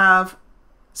now have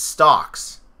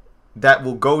stocks that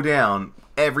will go down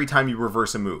every time you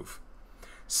reverse a move.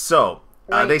 So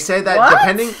they say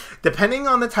that depending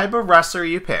on the type of wrestler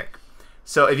you pick.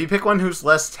 So if you pick one who's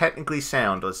less technically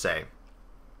sound, let's say,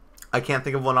 I can't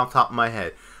think of one off the top of my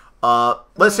head.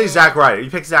 Let's say Zack Ryder. You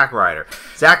pick Zack Ryder.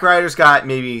 Zack Ryder's got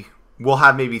we'll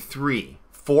have maybe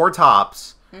 4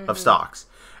 tops of stocks.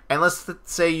 And let's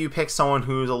say you pick someone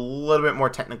who's a little bit more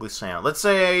technically sound. Let's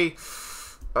say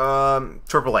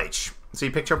Triple H. So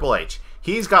you pick Triple H.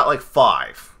 He's got like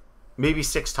 5, maybe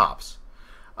 6 tops.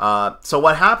 So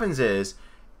what happens is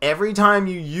every time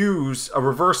you use a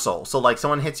reversal, so like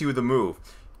someone hits you with a move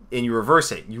and you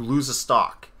reverse it, you lose a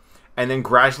stock. And then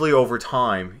gradually over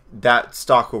time, that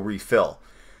stock will refill.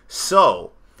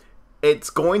 So it's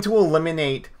going to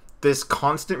eliminate this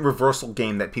constant reversal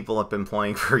game that people have been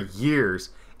playing for years.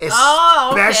 Okay.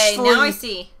 Now I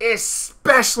see.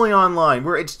 Especially online,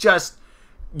 where it's just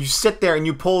you sit there and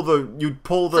you pull the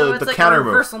so it's like counter a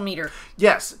reversal meter.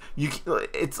 Yes,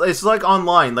 it's like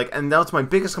online, and that's my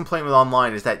biggest complaint with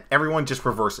online is that everyone just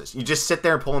reverses. You just sit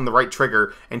there and pull in the right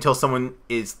trigger until someone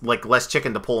is like less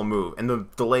chicken to pull a move, and the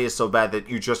delay is so bad that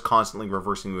you're just constantly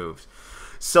reversing moves.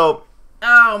 So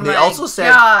they also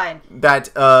said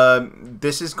that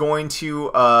this is going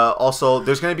to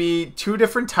there's going to be 2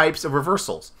 different types of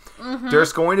reversals.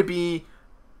 There's going to be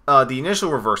the initial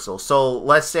reversal. So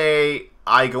let's say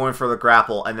I go in for the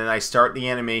grapple and then I start the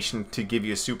animation to give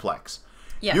you a suplex.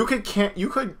 Yeah. You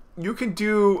could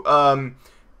do a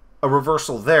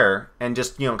reversal there and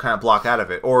just kind of block out of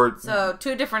it, or so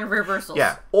 2 different reversals.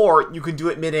 Yeah, or you can do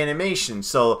it mid animation.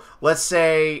 So let's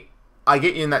say I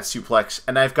get you in that suplex,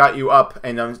 and I've got you up,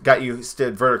 and I've got you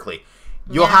stood vertically.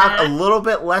 You'll have a little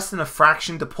bit less than a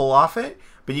fraction to pull off it,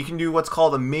 but you can do what's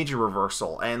called a major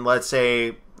reversal. And let's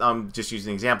say, I'm just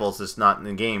using examples, it's not in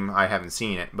the game, I haven't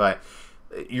seen it, but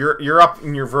you're up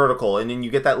and you're vertical, and then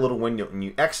you get that little window, and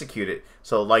you execute it.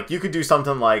 So, like, you could do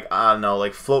something like, I don't know,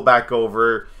 like float back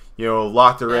over,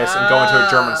 lock the wrist, and go into a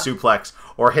German suplex,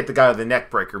 or hit the guy with the neck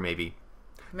breaker, maybe.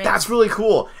 That's really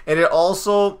cool. And it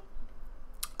also...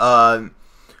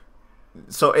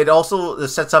 so it also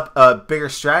sets up a bigger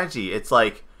strategy. It's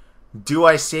like, do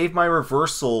I save my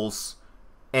reversals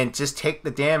and just take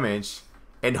the damage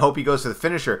and hope he goes to the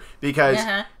finisher? Because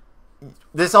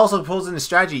this also pulls in a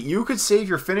strategy. You could save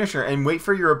your finisher and wait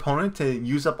for your opponent to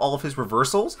use up all of his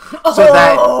reversals so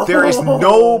that there is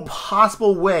no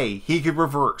possible way he could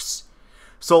reverse.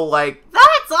 So, like...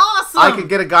 That's awesome! I could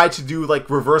get a guy to do, like,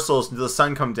 reversals until the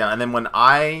sun comes down. And then when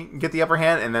I get the upper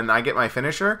hand and then I get my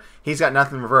finisher, he's got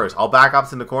nothing to reverse. I'll back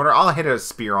up in the corner. I'll hit a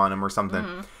spear on him or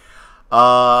something.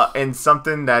 And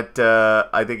something that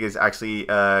I think is actually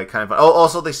kind of fun. Oh,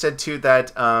 also, they said, too,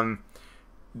 that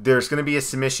there's going to be a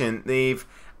submission. They've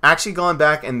actually gone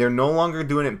back and they're no longer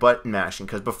doing it button mashing.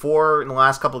 Because before, in the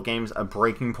last couple of games, a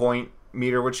breaking point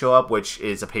meter would show up, which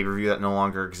is a pay-per-view that no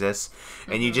longer exists,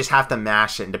 and you just have to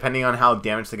mash it, and depending on how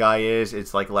damaged the guy is,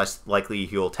 it's like less likely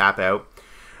he'll tap out.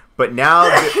 But now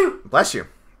bless you.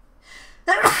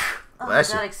 Bless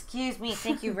you. God, excuse me.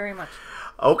 Thank you very much.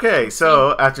 Okay,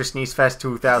 so after Sneeze Fest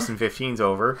 2015's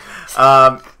over,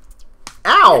 ow,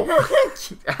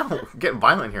 getting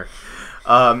violent here.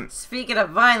 Speaking of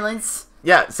violence,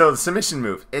 yeah, so the submission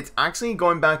move. It's actually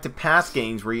going back to past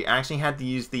games where you actually had to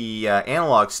use the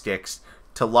analog sticks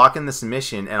to lock in the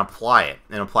submission and apply it,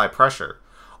 and apply pressure.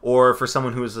 Or for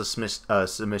someone who is a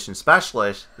submission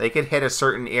specialist, they could hit a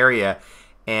certain area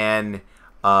and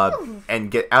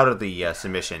get out of the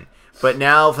submission. But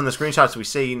now, from the screenshots we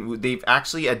see, they've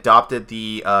actually adopted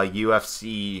the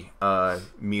UFC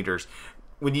meters.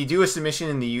 When you do a submission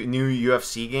in the new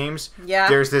UFC games,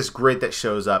 there's this grid that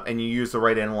shows up, and you use the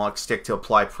right analog stick to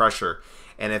apply pressure.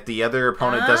 And if the other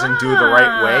opponent doesn't do it the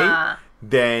right way,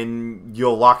 then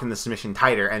you'll lock in the submission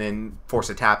tighter and then force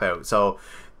a tap out. So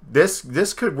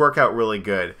this could work out really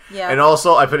good. Yeah. And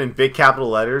also, I put in big capital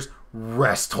letters,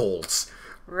 rest holds.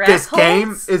 This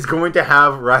game is going to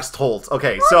have rest holds.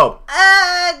 Okay, so...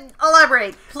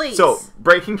 elaborate, please. So,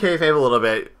 breaking kayfabe a little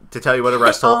bit... To tell you what a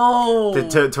rest hold,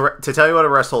 to tell you what a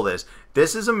rest hold is.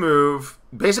 This is a move.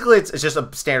 Basically, it's just a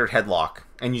standard headlock,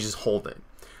 and you just hold it.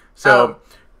 So,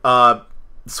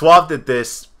 Suave did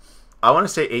this, I want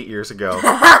to say 8 years ago.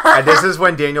 And this is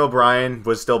when Daniel Bryan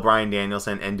was still Bryan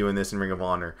Danielson and doing this in Ring of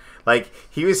Honor. Like,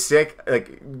 he was sick.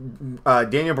 Like,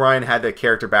 Daniel Bryan had a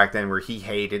character back then where he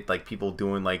hated, like, people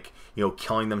doing, like, you know,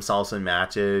 killing themselves in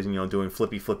matches, you know, doing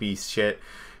flippy shit.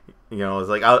 You know, it's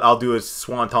like, I'll do a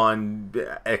Swanton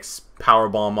X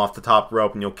powerbomb off the top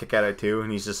rope and you'll kick at it too. And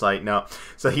he's just like, no.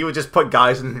 So he would just put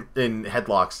guys in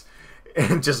headlocks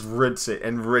and just rinse it.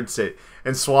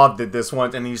 And Suave did this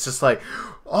once, and he's just like,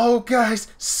 oh, guys,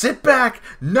 sit back.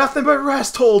 Nothing but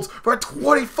rest holds for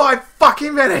 25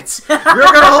 fucking minutes. You're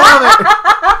going to love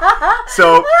it.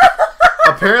 So,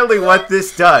 apparently what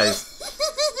this does,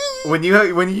 when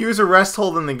you use a rest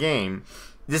hold in the game,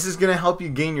 this is going to help you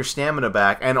gain your stamina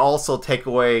back and also take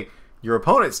away your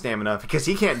opponent's stamina because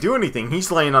he can't do anything. He's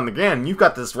laying on the ground. You've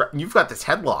got this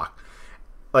headlock.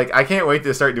 Like, I can't wait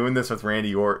to start doing this with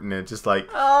Randy Orton. And just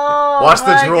like, watch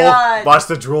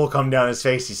the drool come down his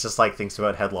face. He's just like thinks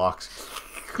about headlocks.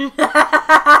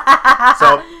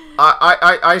 So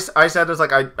I said this,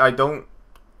 like, I don't,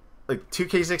 like,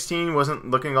 2K16 wasn't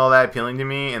looking all that appealing to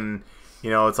me, and you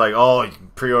know, it's like, oh,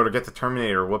 pre-order Get the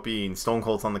Terminator, whoopee, and Stone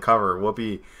Cold's on the cover,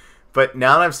 whoopee. But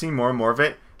now that I've seen more and more of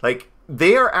it, like,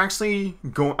 they are actually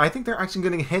going, I think they're actually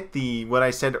going to hit what I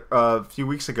said a few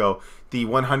weeks ago, the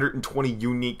 120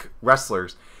 unique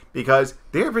wrestlers, because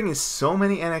they're bringing so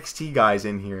many NXT guys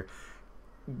in here.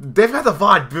 They've got the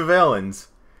VOD villains.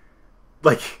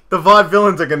 Like, the VOD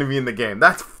villains are going to be in the game.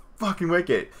 That's fucking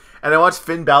wicked. And I watched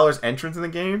Finn Balor's entrance in the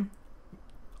game.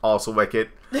 Also wicked.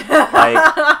 Like,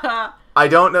 I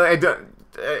don't know,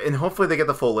 and hopefully they get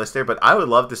the full list there, but I would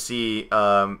love to see,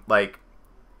 like,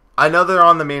 I know they're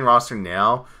on the main roster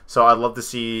now, so I'd love to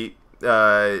see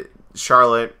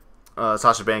Charlotte,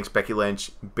 Sasha Banks, Becky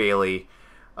Lynch, Bayley,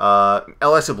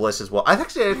 Alexa Bliss as well. I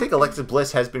think Alexa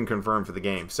Bliss has been confirmed for the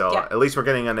game, so at least we're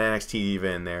getting an NXT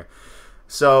Diva in there.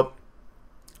 So,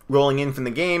 rolling in from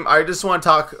the game, I just want to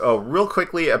talk real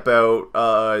quickly about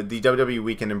the WWE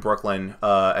weekend in Brooklyn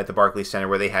at the Barclays Center,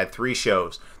 where they had 3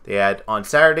 shows. They had on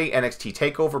Saturday NXT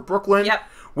TakeOver Brooklyn,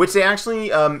 which they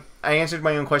actually I answered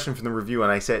my own question from the review,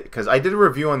 and I said, because I did a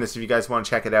review on this if you guys want to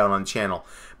check it out on the channel,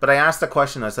 but I asked the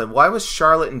question, I said, why was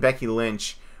Charlotte and Becky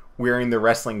Lynch wearing their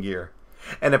wrestling gear?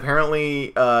 And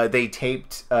apparently they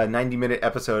taped a 90-minute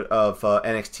episode of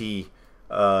NXT,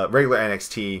 regular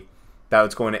NXT, that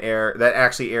was going to air, that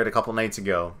actually aired a couple nights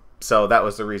ago. So that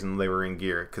was the reason they were in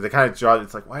gear. Because they kind of draw,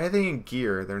 it's like, why are they in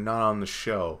gear? They're not on the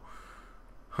show.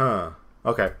 Huh.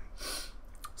 Okay.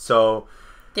 So.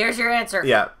 There's your answer.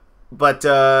 Yeah. But,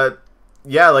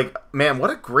 yeah, like, man, what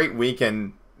a great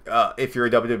weekend if you're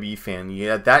a WWE fan. You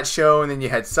had that show, and then you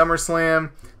had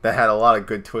SummerSlam that had a lot of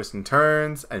good twists and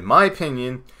turns, in my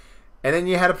opinion. And then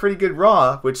you had a pretty good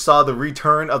Raw, which saw the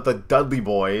return of the Dudley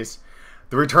Boys,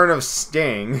 the return of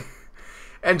Sting,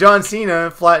 and John Cena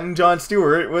flattened Jon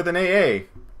Stewart with an AA.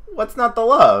 What's not to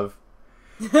love?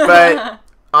 But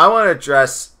I want to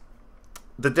address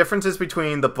the differences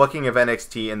between the booking of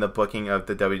NXT and the booking of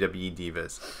the WWE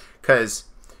Divas. Because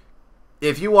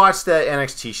if you watch the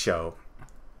NXT show,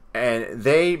 and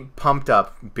they pumped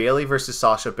up Bayley versus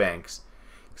Sasha Banks,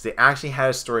 because they actually had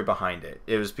a story behind it.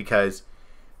 It was because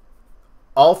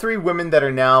all 3 women that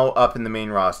are now up in the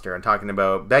main roster, I'm talking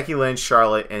about Becky Lynch,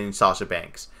 Charlotte, and Sasha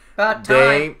Banks. About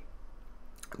time.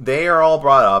 They are all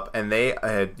brought up, and they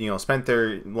had, you know, spent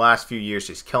their last few years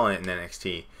just killing it in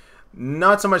NXT.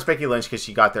 Not so much Becky Lynch because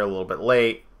she got there a little bit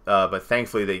late, but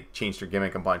thankfully they changed her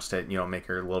gimmick a bunch to, you know, make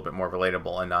her a little bit more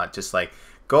relatable and not just like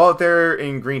go out there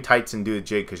in green tights and do the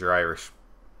jig because you're Irish.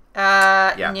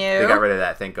 Yeah, no. They got rid of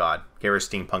that, thank God. Gave her a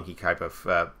steampunky type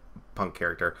of punk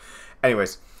character.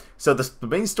 Anyways, so the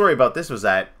main story about this was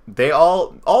that they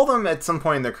all of them at some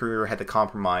point in their career had to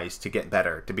compromise to get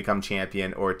better, to become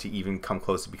champion, or to even come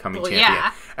close to becoming champion.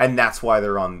 Yeah. And that's why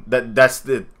they're on. That's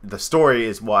the story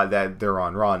is why that they're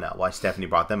on Raw now. Why Stephanie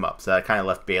brought them up. So that kind of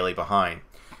left Bayley behind,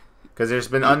 because there's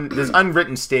been this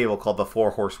unwritten stable called the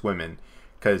Four Horsewomen.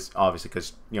 Because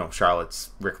you know,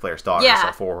 Charlotte's Ric Flair's daughter,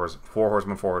 so four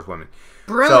horsemen, 4 horsewomen.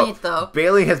 Brilliant, so, though.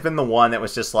 Bayley has been the one that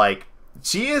was just like,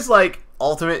 she is like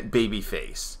ultimate baby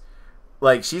face.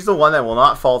 Like, she's the one that will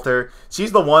not falter.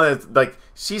 She's the one that, like,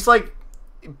 she's like,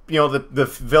 you know, the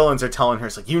villains are telling her,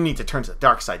 it's like, you need to turn to the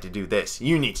dark side to do this.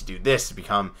 You need to do this to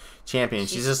become champion.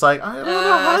 She's just like, I don't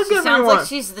know how to She get sounds like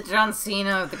she's the John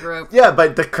Cena of the group. Yeah,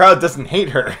 but the crowd doesn't hate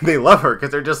her. They love her because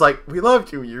they're just like, we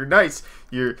love you. You're nice.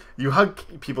 You hug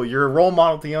people. You're a role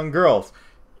model to young girls.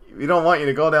 We don't want you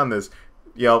to go down this.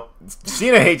 You know,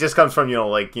 Cena hate just comes from, you know,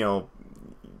 like, you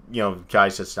know,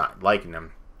 guys just not liking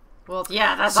him. Well,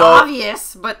 yeah, that's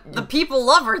obvious, but the people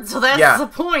love her, so that's the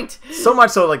point. So much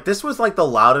so, like, this was, like, the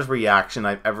loudest reaction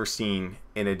I've ever seen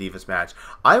in a Divas match.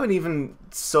 I would even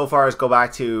so far as go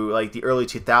back to, like, the early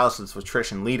 2000s with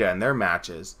Trish and Lita and their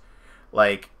matches.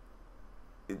 Like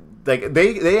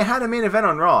they had a main event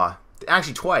on Raw.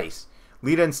 Actually, twice.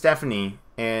 Lita and Stephanie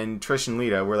and Trish and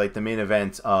Lita were, like, the main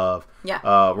event of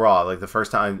Raw. Like, the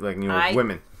first time, like,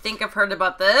 women. I think I've heard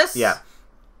about this. Yeah.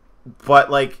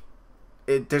 But, like,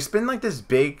 there's been, like, this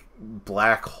big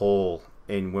black hole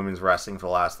in women's wrestling for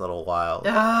the last little while.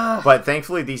 But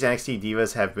thankfully, these NXT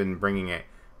divas have been bringing it.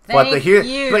 But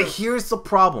here's the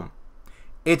problem.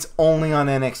 It's only on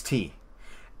NXT.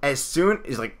 As soon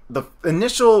as, like, the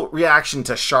initial reaction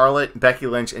to Charlotte, Becky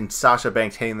Lynch, and Sasha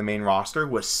Banks hitting the main roster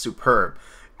was superb.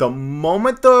 The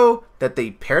moment, though, that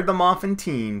they paired them off in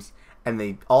teams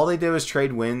and all they did was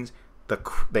trade wins,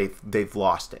 they've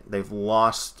lost it. They've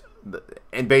lost,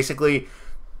 and basically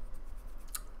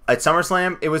at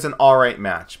SummerSlam it was an alright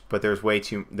match, but there's way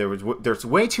too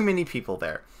many people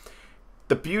there.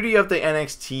 The beauty of the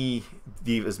NXT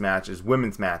Divas matches,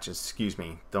 women's matches, excuse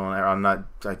me. I don't know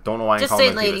why I'm calling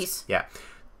them ladies. Divas. Yeah.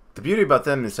 The beauty about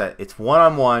them is that it's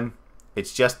one-on-one.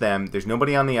 It's just them. There's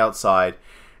nobody on the outside.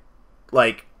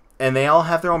 Like, and they all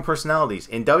have their own personalities.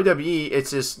 In WWE,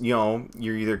 it's just, you're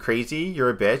either crazy, you're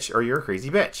a bitch, or you're a crazy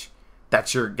bitch.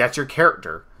 That's your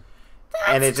character.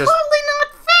 That's totally not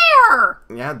fair.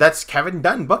 Yeah, that's Kevin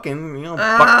Dunn booking,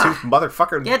 bucktooth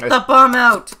motherfucker. Get the bum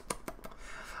out.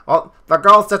 Oh, the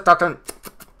girl just doesn't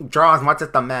draw as much as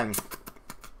the men.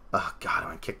 Oh, God, I'm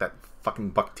going to kick that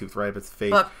fucking bucktooth right up his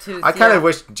face. I kind of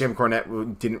wish Jim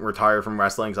Cornette didn't retire from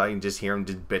wrestling so I can just hear him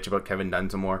just bitch about Kevin Dunn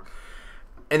some more.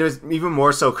 And it was even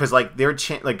more so because, like,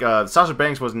 Sasha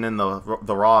Banks wasn't in the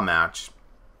Raw match.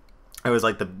 It was,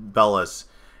 like, the Bellas.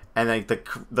 And, like,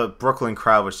 the Brooklyn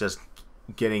crowd was just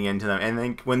getting into them. And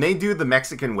then when they do the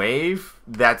Mexican wave,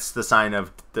 that's the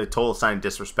total sign of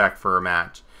disrespect for a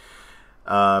match.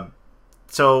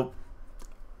 So,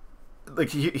 like,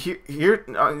 here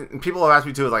people have asked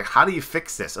me too, like, how do you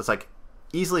fix this? It's like,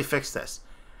 easily fix this.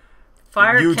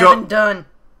 Fire Kevin Dunn.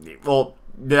 Well,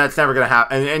 that's never going to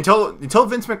happen. And until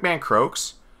Vince McMahon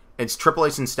croaks, it's Triple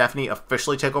H and Stephanie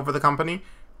officially take over the company,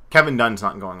 Kevin Dunn's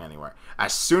not going anywhere.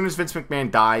 As soon as Vince McMahon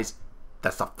dies,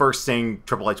 that's the first thing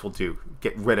Triple H will do.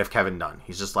 Get rid of Kevin Dunn.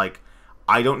 He's just like,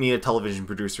 I don't need a television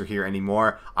producer here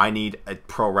anymore. I need a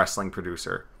pro wrestling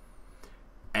producer.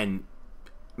 And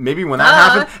maybe when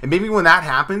that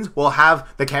happens, we'll have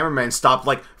the cameraman stop,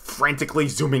 like, frantically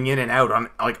zooming in and out on,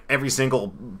 like, every single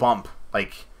bump.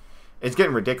 Like, it's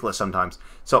getting ridiculous sometimes.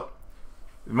 So,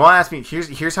 you want to ask me,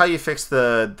 here's how you fix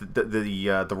the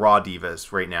Raw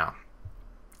divas right now.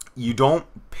 You don't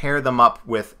pair them up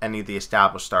with any of the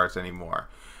established stars anymore.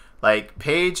 Like,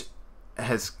 Paige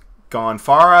has gone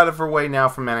far out of her way now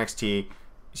from NXT.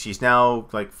 She's now,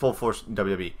 like, full force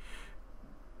WWE.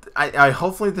 I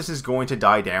hopefully this is going to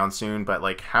die down soon, but,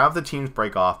 like, have the teams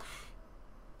break off.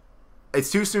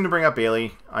 It's too soon to bring up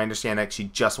Bayley. I understand that she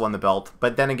just won the belt,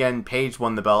 but then again, Paige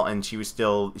won the belt, and she won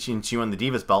the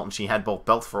Divas belt, and she had both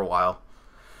belts for a while.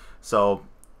 So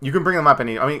you can bring them up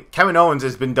Kevin Owens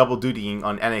has been double dutying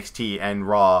on NXT and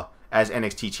Raw as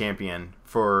NXT champion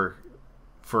for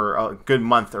a good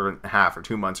month or a half or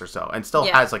 2 months or so, and still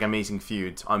has, like, amazing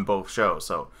feuds on both shows.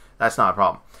 So that's not a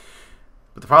problem.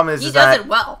 But the problem is, he does it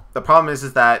well. The problem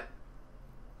is that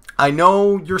I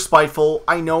know you're spiteful.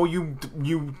 I know you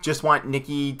just want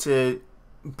Nikki to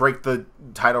break the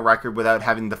title record without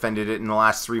having defended it in the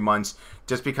last 3 months,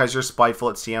 just because you're spiteful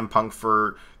at CM Punk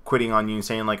for quitting on you and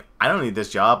saying, like, I don't need this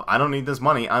job, I don't need this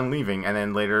money, I'm leaving. And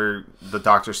then later the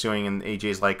Doctor's suing and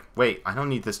AJ's like, wait, I don't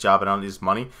need this job, I don't need this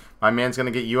money. My man's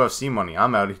gonna get UFC money.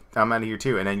 I'm out of here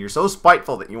too. And then you're so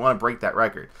spiteful that you want to break that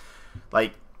record.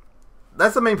 Like,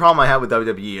 that's the main problem I have with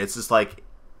WWE. It's just like,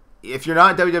 if you're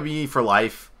not WWE for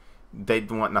life, they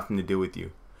want nothing to do with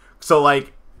you. So,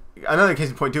 like, another case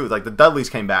in point too is, like, the Dudleys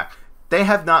came back. They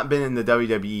have not been in the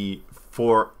WWE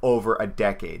for over a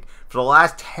decade. For the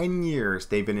last 10 years,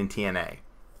 they've been in TNA.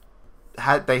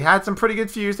 They had some pretty good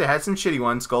feuds. They had some shitty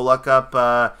ones. Go look up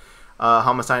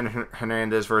Homicide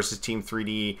Hernandez versus Team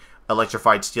 3D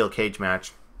electrified steel cage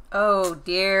match. Oh,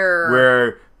 dear.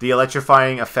 Where the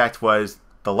electrifying effect was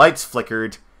the lights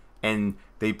flickered and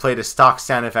they played a stock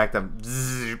sound effect of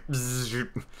zzz, zzz,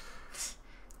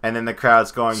 and then the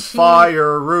crowd's going,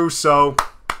 Fire Russo!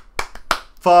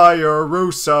 Fire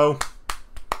Russo!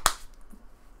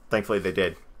 Thankfully they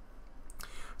did.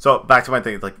 So, back to my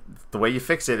thing. Like, the way you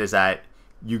fix it is that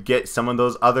you get some of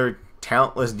those other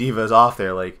talentless divas off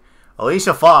there. Like,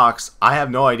 Alicia Fox, I have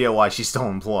no idea why she's still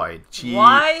employed.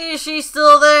 Why is she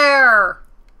still there?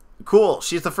 cool.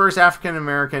 She's the first African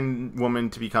American woman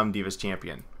to become Divas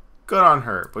champion. Good on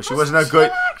her, but she wasn't a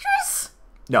good actress.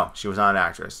 No, she was not an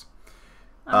actress.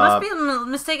 I must be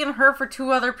mistaking her for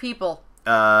two other people.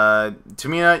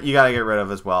 Tamina, you gotta get rid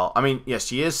of as well. I mean, yes,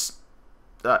 she is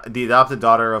the adopted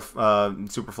daughter of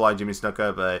Superfly Jimmy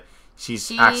Snuka, but she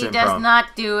does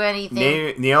not do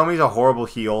anything. Naomi's a horrible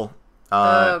heel. Good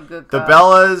God. The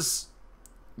Bellas.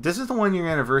 This is the 1-year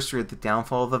anniversary of the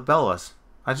downfall of the Bellas.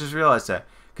 I just realized that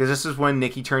because this is when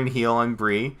Nikki turned heel on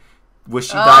Brie. Wish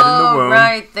she died in the womb.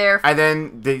 Right there. And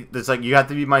then it's like, you have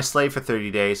to be my slave for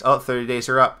 30 days. Oh, 30 days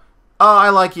are up. Oh, I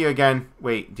like you again.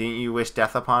 Wait, didn't you wish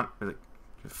death upon? Like,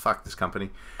 fuck this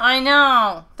company. I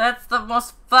know. That's the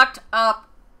most fucked up.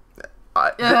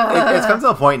 It's come to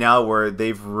a point now where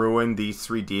they've ruined these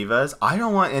 3 divas. I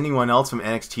don't want anyone else from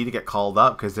NXT to get called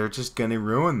up because they're just going to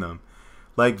ruin them.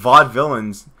 Like,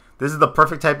 vaudevillains. This is the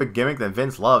perfect type of gimmick that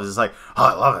Vince loves. It's like, oh,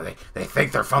 I love it. They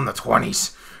think they're from the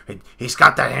 20s. He's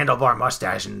got that handlebar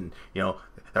mustache, and, you know,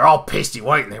 they're all pasty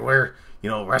white, and they wear, you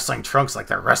know, wrestling trunks like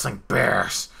they're wrestling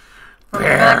bears. From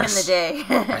back in the day.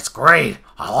 That's great.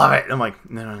 I love it. And I'm like,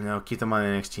 no, keep them on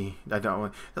NXT. I don't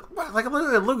want... Like, look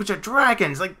at the Lucha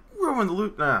Dragons. Like, ruin the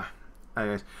loot. I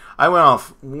went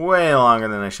off way longer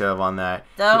than I should have on that.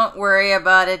 Don't worry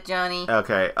about it, Johnny.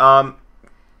 Okay,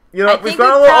 you know, we've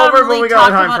gone a little over, but we got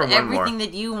time for one more. Everything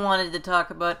that you wanted to talk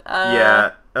about.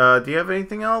 Yeah. Do you have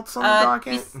anything else on the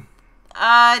docket?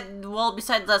 Well,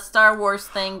 besides that Star Wars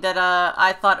thing that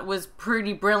I thought was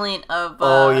pretty brilliant of...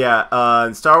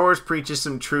 Star Wars preaches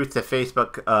some truth to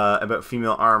Facebook about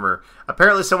female armor.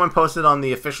 Apparently someone posted on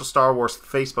the official Star Wars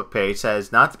Facebook page,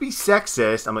 says, not to be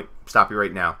sexist. I'm like, stop you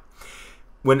right now.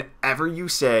 Whenever you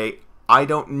say, I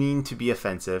don't mean to be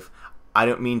offensive, I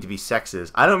don't mean to be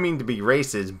sexist, I don't mean to be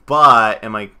racist, but...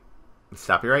 I'm like,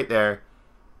 stop you right there.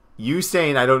 You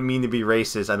saying I don't mean to be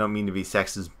racist, I don't mean to be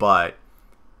sexist, but...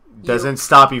 doesn't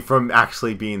stop you from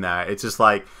actually being that. It's just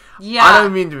like, yeah, I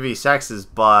don't mean to be sexist,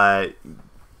 but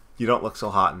you don't look so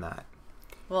hot in that.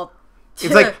 Well,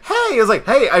 it's like,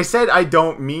 hey, I said I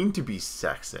don't mean to be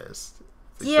sexist.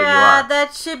 Like, yeah,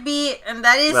 that should be, and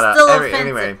that is still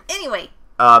offensive. Anyway.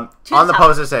 On the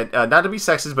post, I said, not to be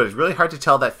sexist, but it's really hard to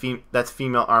tell that's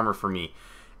female armor for me.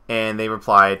 And they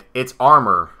replied, it's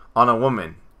armor on a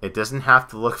woman. It doesn't have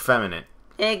to look feminine.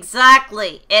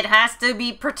 Exactly. It has to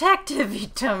be protective, you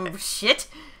dumb shit.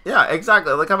 Yeah,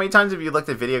 exactly. Like, how many times have you looked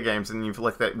at video games and you've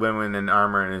looked at women in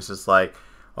armor and it's just like,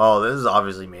 oh, this is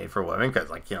obviously made for women because,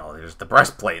 like, you know, there's the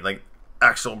breastplate, like,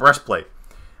 actual breastplate.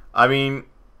 I mean,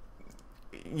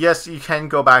 yes, you can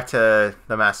go back to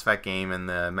the Mass Effect game and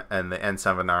the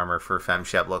N7 armor for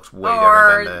femshep looks way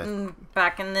different than the...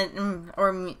 back in the...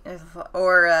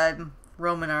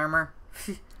 Roman armor.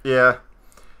 Yeah.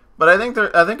 But I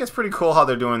think it's pretty cool how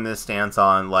they're doing this stance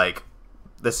on, like,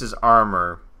 this is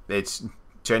armor. It's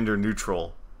gender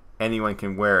neutral. Anyone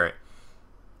can wear it.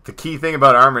 The key thing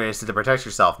about armor is to protect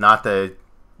yourself, not to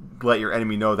let your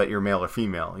enemy know that you're male or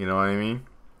female. You know what I mean?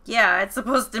 Yeah, it's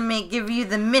supposed to give you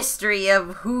the mystery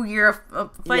of who you're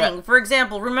fighting. Yeah. For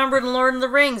example, remember in Lord of the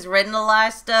Rings, right in the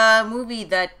last movie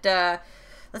that,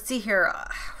 let's see here,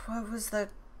 what was the...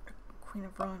 Queen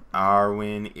of Ron.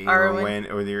 Arwen,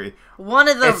 or the... One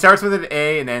of them. It starts with an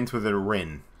A and ends with a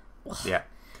Rin. Yeah.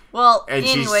 Well, and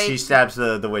anyway... she stabs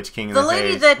the Witch King in the face. The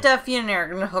lady that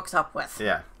Fiona hooks up with.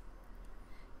 Yeah.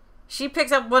 She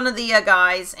picks up one of the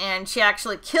guys, and she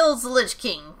actually kills the Lich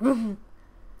King.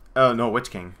 Oh, no, Witch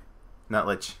King. Not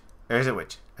Lich. There's a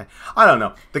witch. I don't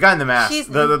know. The guy in the mask. He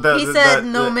said,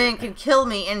 no man can kill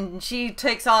me, and she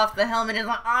takes off the helmet and is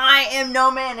like, I am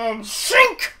no man, and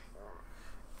shink!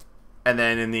 And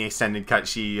then in the extended cut,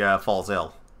 she falls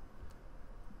ill.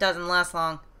 Doesn't last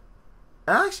long.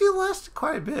 It actually lasted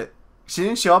quite a bit. She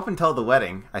didn't show up until the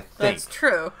wedding, I think. That's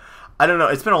true. I don't know.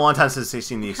 It's been a long time since I've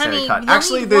seen the extended cut.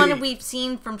 Actually, the only one we've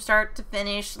seen from start to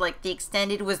finish, like the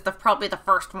extended, was probably the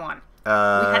first one. We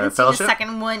hadn't seen the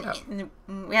second one. Yeah.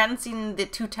 We hadn't seen the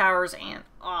Two Towers, and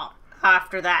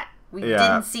after that, we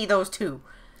didn't see those two.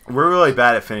 We're really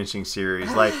bad at finishing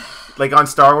series. Like on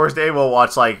Star Wars Day, we'll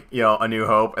watch like, you know, A New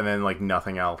Hope and then like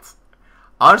nothing else.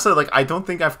 Honestly, like I don't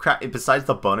think I've cracked, besides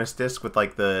the bonus disc with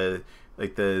like the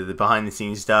behind the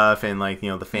scenes stuff and like, you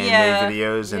know, the fan made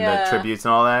videos and the tributes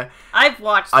and all that. I've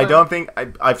watched them. I don't think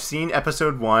I've seen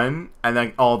episode 1 and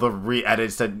then all the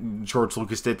re-edits that George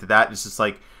Lucas did to that. It's just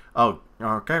like, oh,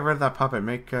 get rid of that puppet,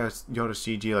 make Yoda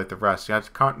CG like the rest. You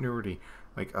have continuity.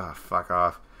 Like, oh, fuck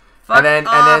off. And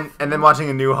then watching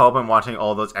A New Hope and watching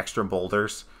all those extra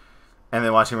boulders, and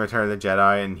then watching Return of the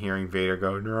Jedi and hearing Vader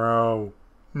go, no.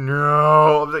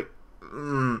 I was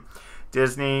like,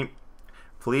 Disney,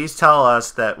 please tell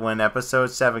us that when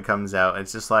episode 7 comes out,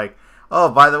 it's just like, oh,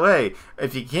 by the way,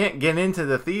 if you can't get into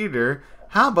the theater,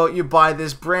 how about you buy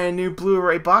this brand new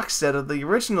Blu-ray box set of the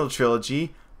original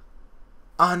trilogy,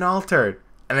 unaltered.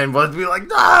 And then we'll be like,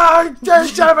 ah,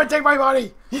 just shut up and take my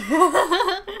money.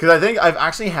 Because I think I've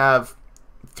actually have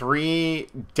 3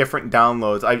 different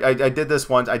downloads. I did this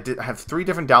once. I have 3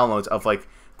 different downloads of like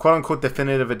quote unquote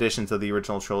definitive editions of the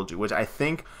original trilogy, which I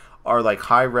think are like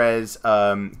high res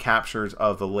captures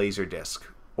of the Laserdisc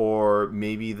or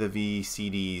maybe the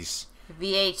VCDs.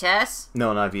 VHS?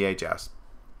 No, not VHS.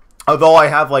 Although I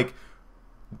have like,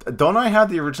 don't I have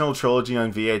the original trilogy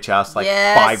on VHS like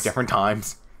 5 different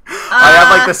times? I have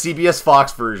like the CBS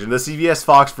Fox version, the CBS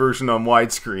Fox version on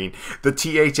widescreen, the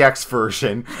THX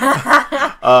version. We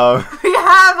have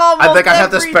almost I think I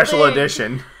have the special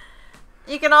edition.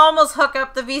 You can almost hook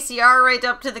up the VCR right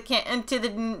up to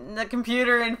the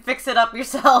computer and fix it up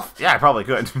yourself. Yeah, I probably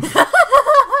could.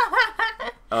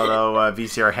 Although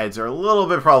VCR heads are a little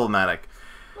bit problematic.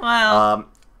 Well,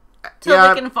 till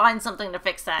they can find something to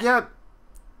fix that. Yeah.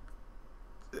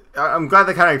 I'm glad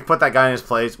they kind of put that guy in his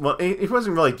place. Well, he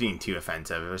wasn't really being too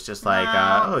offensive. It was just like,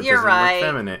 oh, it doesn't look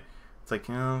feminine. It's like,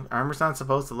 armor's not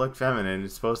supposed to look feminine.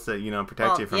 It's supposed to,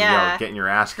 protect you from getting your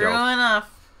ass killed. True enough.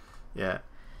 Yeah.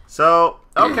 So,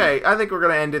 okay, I think we're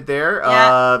going to end it there.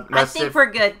 Yeah, I think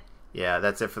we're good. Yeah,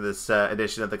 that's it for this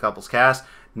edition of the Couples Cast.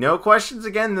 No questions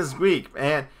again this week.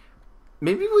 And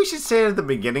maybe we should say it at the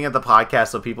beginning of the podcast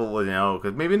so people will know.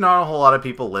 Because maybe not a whole lot of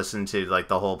people listen to like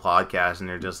the whole podcast and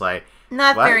they're just like,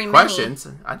 not what? Very questions?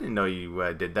 Many. I didn't know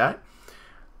you did that.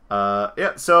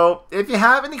 Yeah, so if you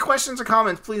have any questions or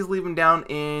comments, please leave them down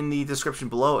in the description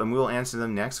below, and we will answer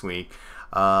them next week.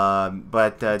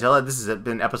 But Jella, this has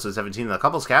been episode 17 of the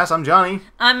Couples Cast. I'm Johnny.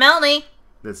 I'm Melanie.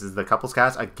 This is the Couples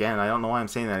Cast. Again, I don't know why I'm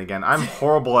saying that again. I'm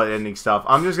horrible at ending stuff.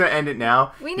 I'm just going to end it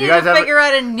now. We need to figure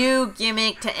out a new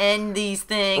gimmick to end these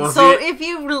things. So if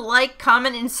you like,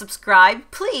 comment, and subscribe,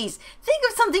 please think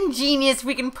of something genius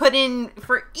we can put in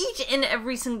for each and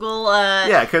every single...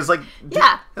 Yeah, because, like...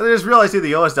 Yeah. I just realized, too,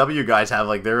 the OSW guys have,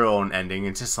 like, their own ending.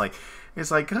 It's just like... It's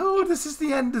like, oh, this is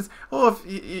the end. If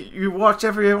you watch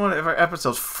every one of our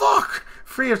episodes, fuck!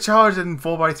 Free of charge and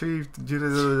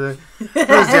 4x3.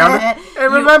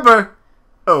 And remember,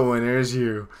 and there's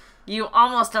you. You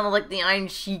almost sound like the Iron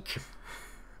Sheik.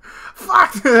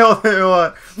 Fuck the hell they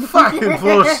want. Fucking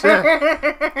bullshit.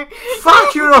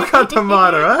 Fuck you, don't cut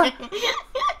tomato, huh?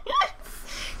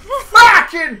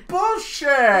 Fucking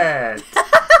bullshit!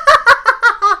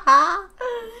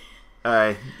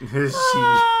 Alright.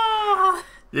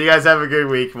 You guys have a good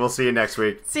week. We'll see you next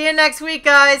week. See you next week,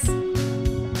 guys.